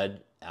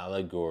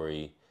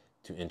allegory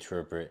to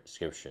interpret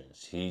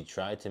scriptures. He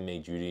tried to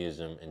make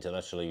Judaism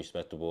intellectually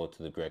respectable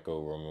to the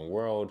Greco-Roman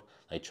world,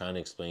 like trying to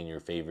explain your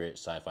favorite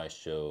sci-fi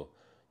show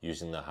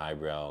using the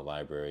highbrow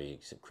library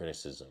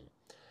criticism.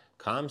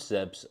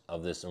 Concepts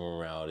of this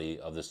immorality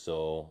of the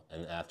soul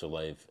and the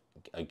afterlife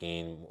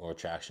gained more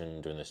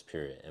traction during this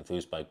period,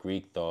 influenced by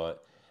Greek thought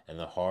and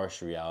the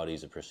harsh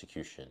realities of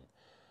persecution.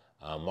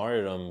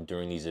 Martyrdom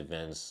during these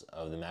events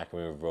of the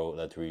Maccabean Revolt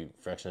led to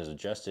reflections of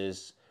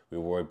justice,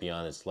 reward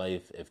beyond its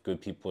life. If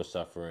good people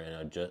suffer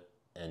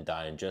and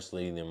die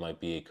unjustly, there might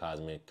be a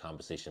cosmic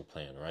compensation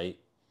plan, right?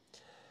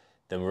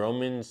 The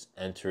Romans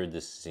entered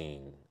the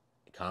scene,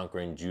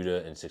 conquering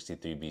Judah in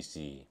 63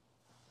 BC.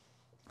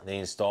 They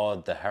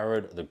installed the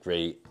Herod the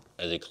Great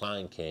as a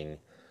client king,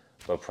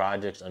 but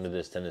projects under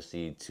this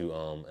tendency to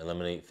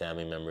eliminate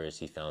family members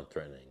he found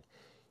threatening.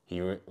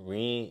 He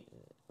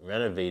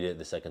renovated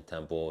the Second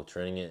Temple,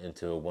 turning it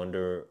into a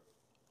wonder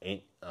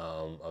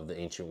of the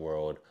ancient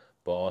world,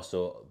 but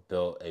also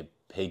built a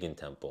pagan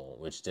temple,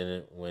 which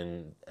didn't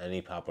win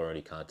any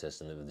popularity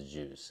contest with the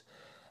Jews.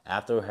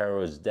 After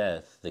Herod's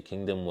death, the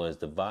kingdom was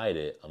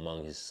divided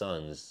among his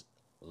sons,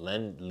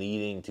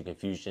 leading to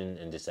confusion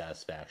and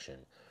dissatisfaction.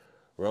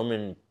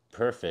 Roman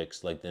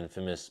prefects, like the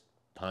infamous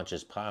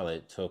Pontius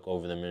Pilate, took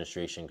over the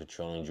administration,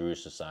 controlling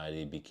Jewish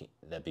society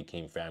that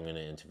became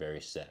fragmented into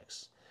various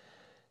sects.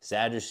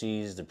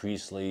 Sadducees, the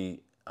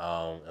priestly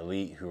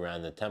elite who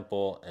ran the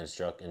temple and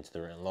struck into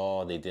the written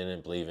law. They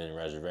didn't believe in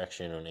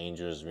resurrection or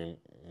angels,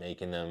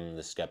 making them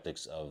the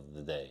skeptics of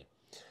the day.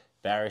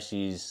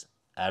 Pharisees,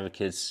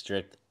 advocates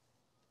strict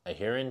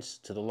adherence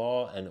to the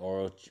law and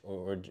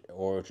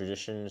oral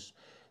traditions.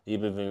 They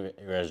believed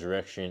in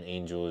resurrection,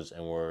 angels,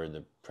 and were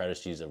the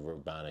predecessors of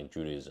rabbinic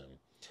Judaism.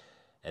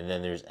 And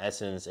then there's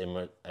Essence, a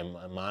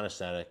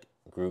monastic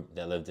group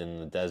that lived in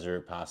the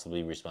desert,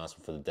 possibly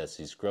responsible for the Dead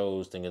Sea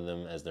Scrolls. Think of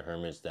them as the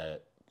hermits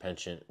that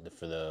penchant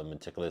for the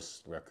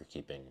meticulous record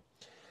keeping.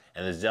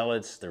 And the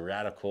Zealots, the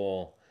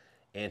radical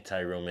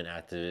anti-Roman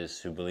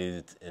activists who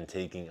believed in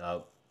taking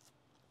up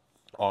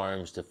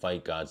arms to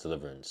fight God's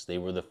deliverance. They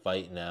were the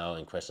fight now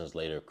and questions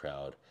later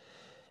crowd.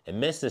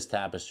 Amidst this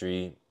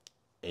tapestry,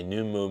 a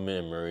new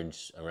movement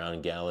emerged around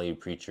a Galilee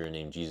preacher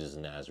named Jesus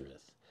of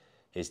Nazareth.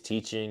 His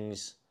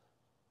teachings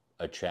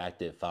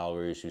attracted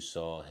followers who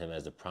saw him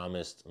as the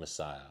promised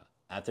Messiah.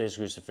 After his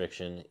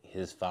crucifixion,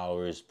 his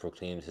followers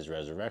proclaimed his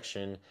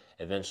resurrection,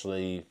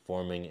 eventually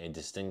forming a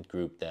distinct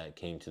group that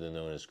came to be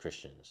known as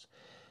Christians.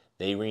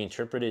 They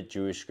reinterpreted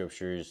Jewish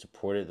scriptures,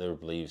 supported their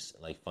beliefs,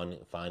 like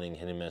finding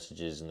hidden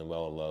messages in the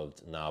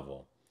well-loved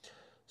novel.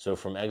 So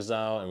from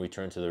exile and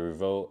return to the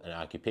revolt and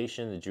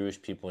occupation, the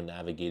Jewish people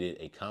navigated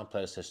a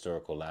complex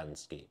historical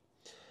landscape.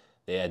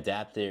 They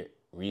adapted,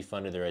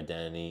 refunded their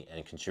identity,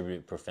 and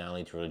contributed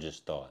profoundly to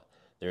religious thought.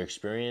 Their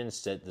experience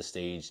set the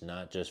stage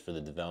not just for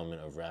the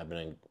development of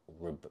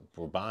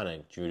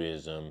rabbinic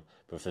Judaism,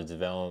 but for the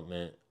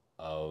development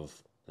of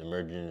the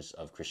emergence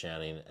of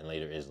Christianity and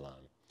later Islam.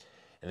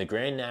 In the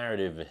grand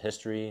narrative of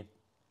history,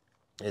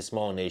 this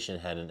small nation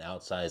had an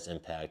outsized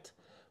impact,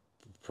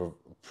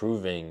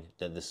 proving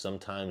that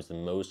sometimes the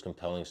most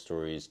compelling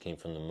stories came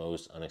from the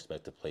most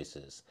unexpected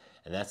places.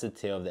 And that's the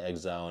tale of the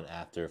exile and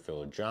after,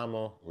 filled with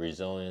drama,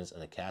 resilience,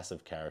 and a cast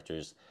of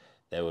characters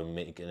that would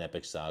make an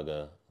epic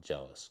saga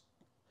jealous.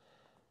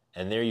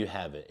 And there you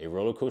have it, a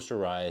roller coaster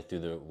ride through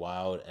the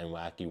wild and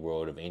wacky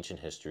world of ancient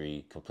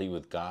history, complete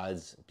with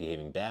gods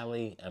behaving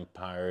badly,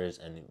 empires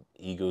and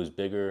egos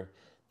bigger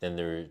than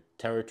their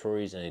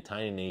territories, and a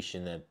tiny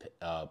nation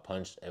that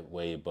punched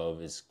way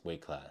above its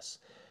weight class.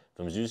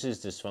 From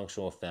Zeus's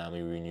dysfunctional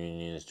family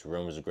reunions to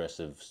Rome's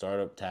aggressive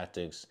startup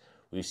tactics,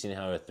 we've seen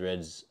how the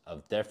threads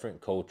of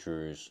different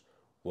cultures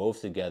wove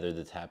together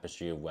the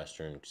tapestry of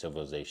Western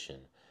civilization.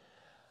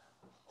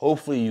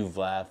 Hopefully you've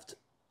laughed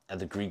at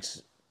the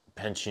Greeks'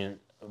 penchant,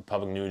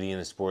 public nudity in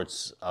the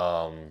sports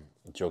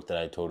joke that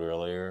I told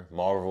earlier,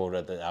 marveled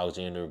at the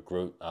Alexander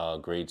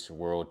Great's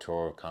world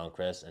tour of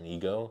conquest and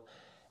ego,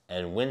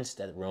 and winced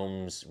at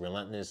Rome's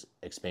relentless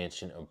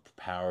expansion of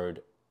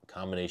powered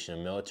combination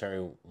of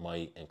military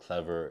might and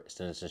clever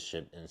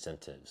citizenship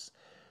incentives.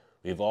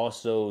 We've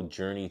also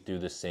journeyed through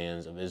the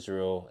sands of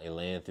Israel, a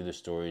land through the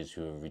stories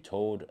who have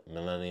retold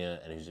millennia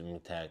and whose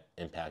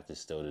impact is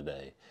still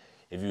today.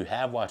 If you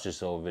have watched this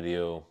whole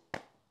video,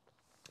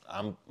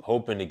 I'm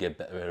hoping to get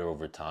better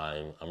over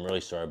time. I'm really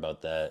sorry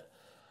about that.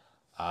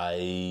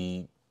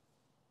 A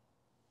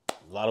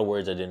lot of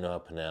words I didn't know how to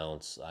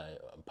pronounce. I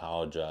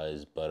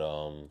apologize, but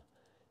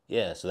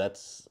yeah. So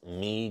that's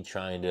me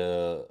trying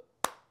to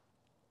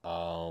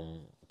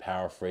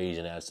paraphrase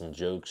and add some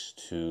jokes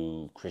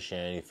to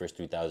Christianity First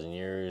 3,000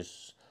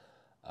 Years,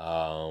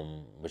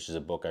 which is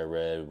a book I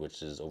read,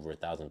 which is over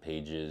 1,000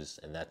 pages,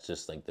 and that's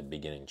just like the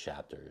beginning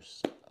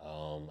chapters.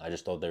 I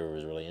just thought that it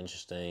was really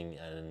interesting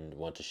and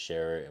want to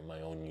share it in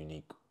my own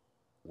unique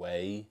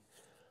way.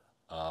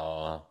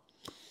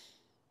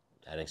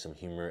 Adding some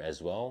humor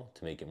as well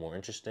to make it more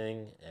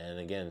interesting. And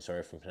again,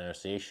 sorry for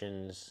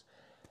pronunciations.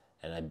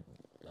 And I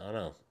don't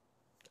know.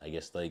 I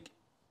guess like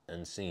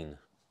unseen.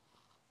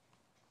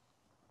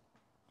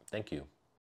 Thank you.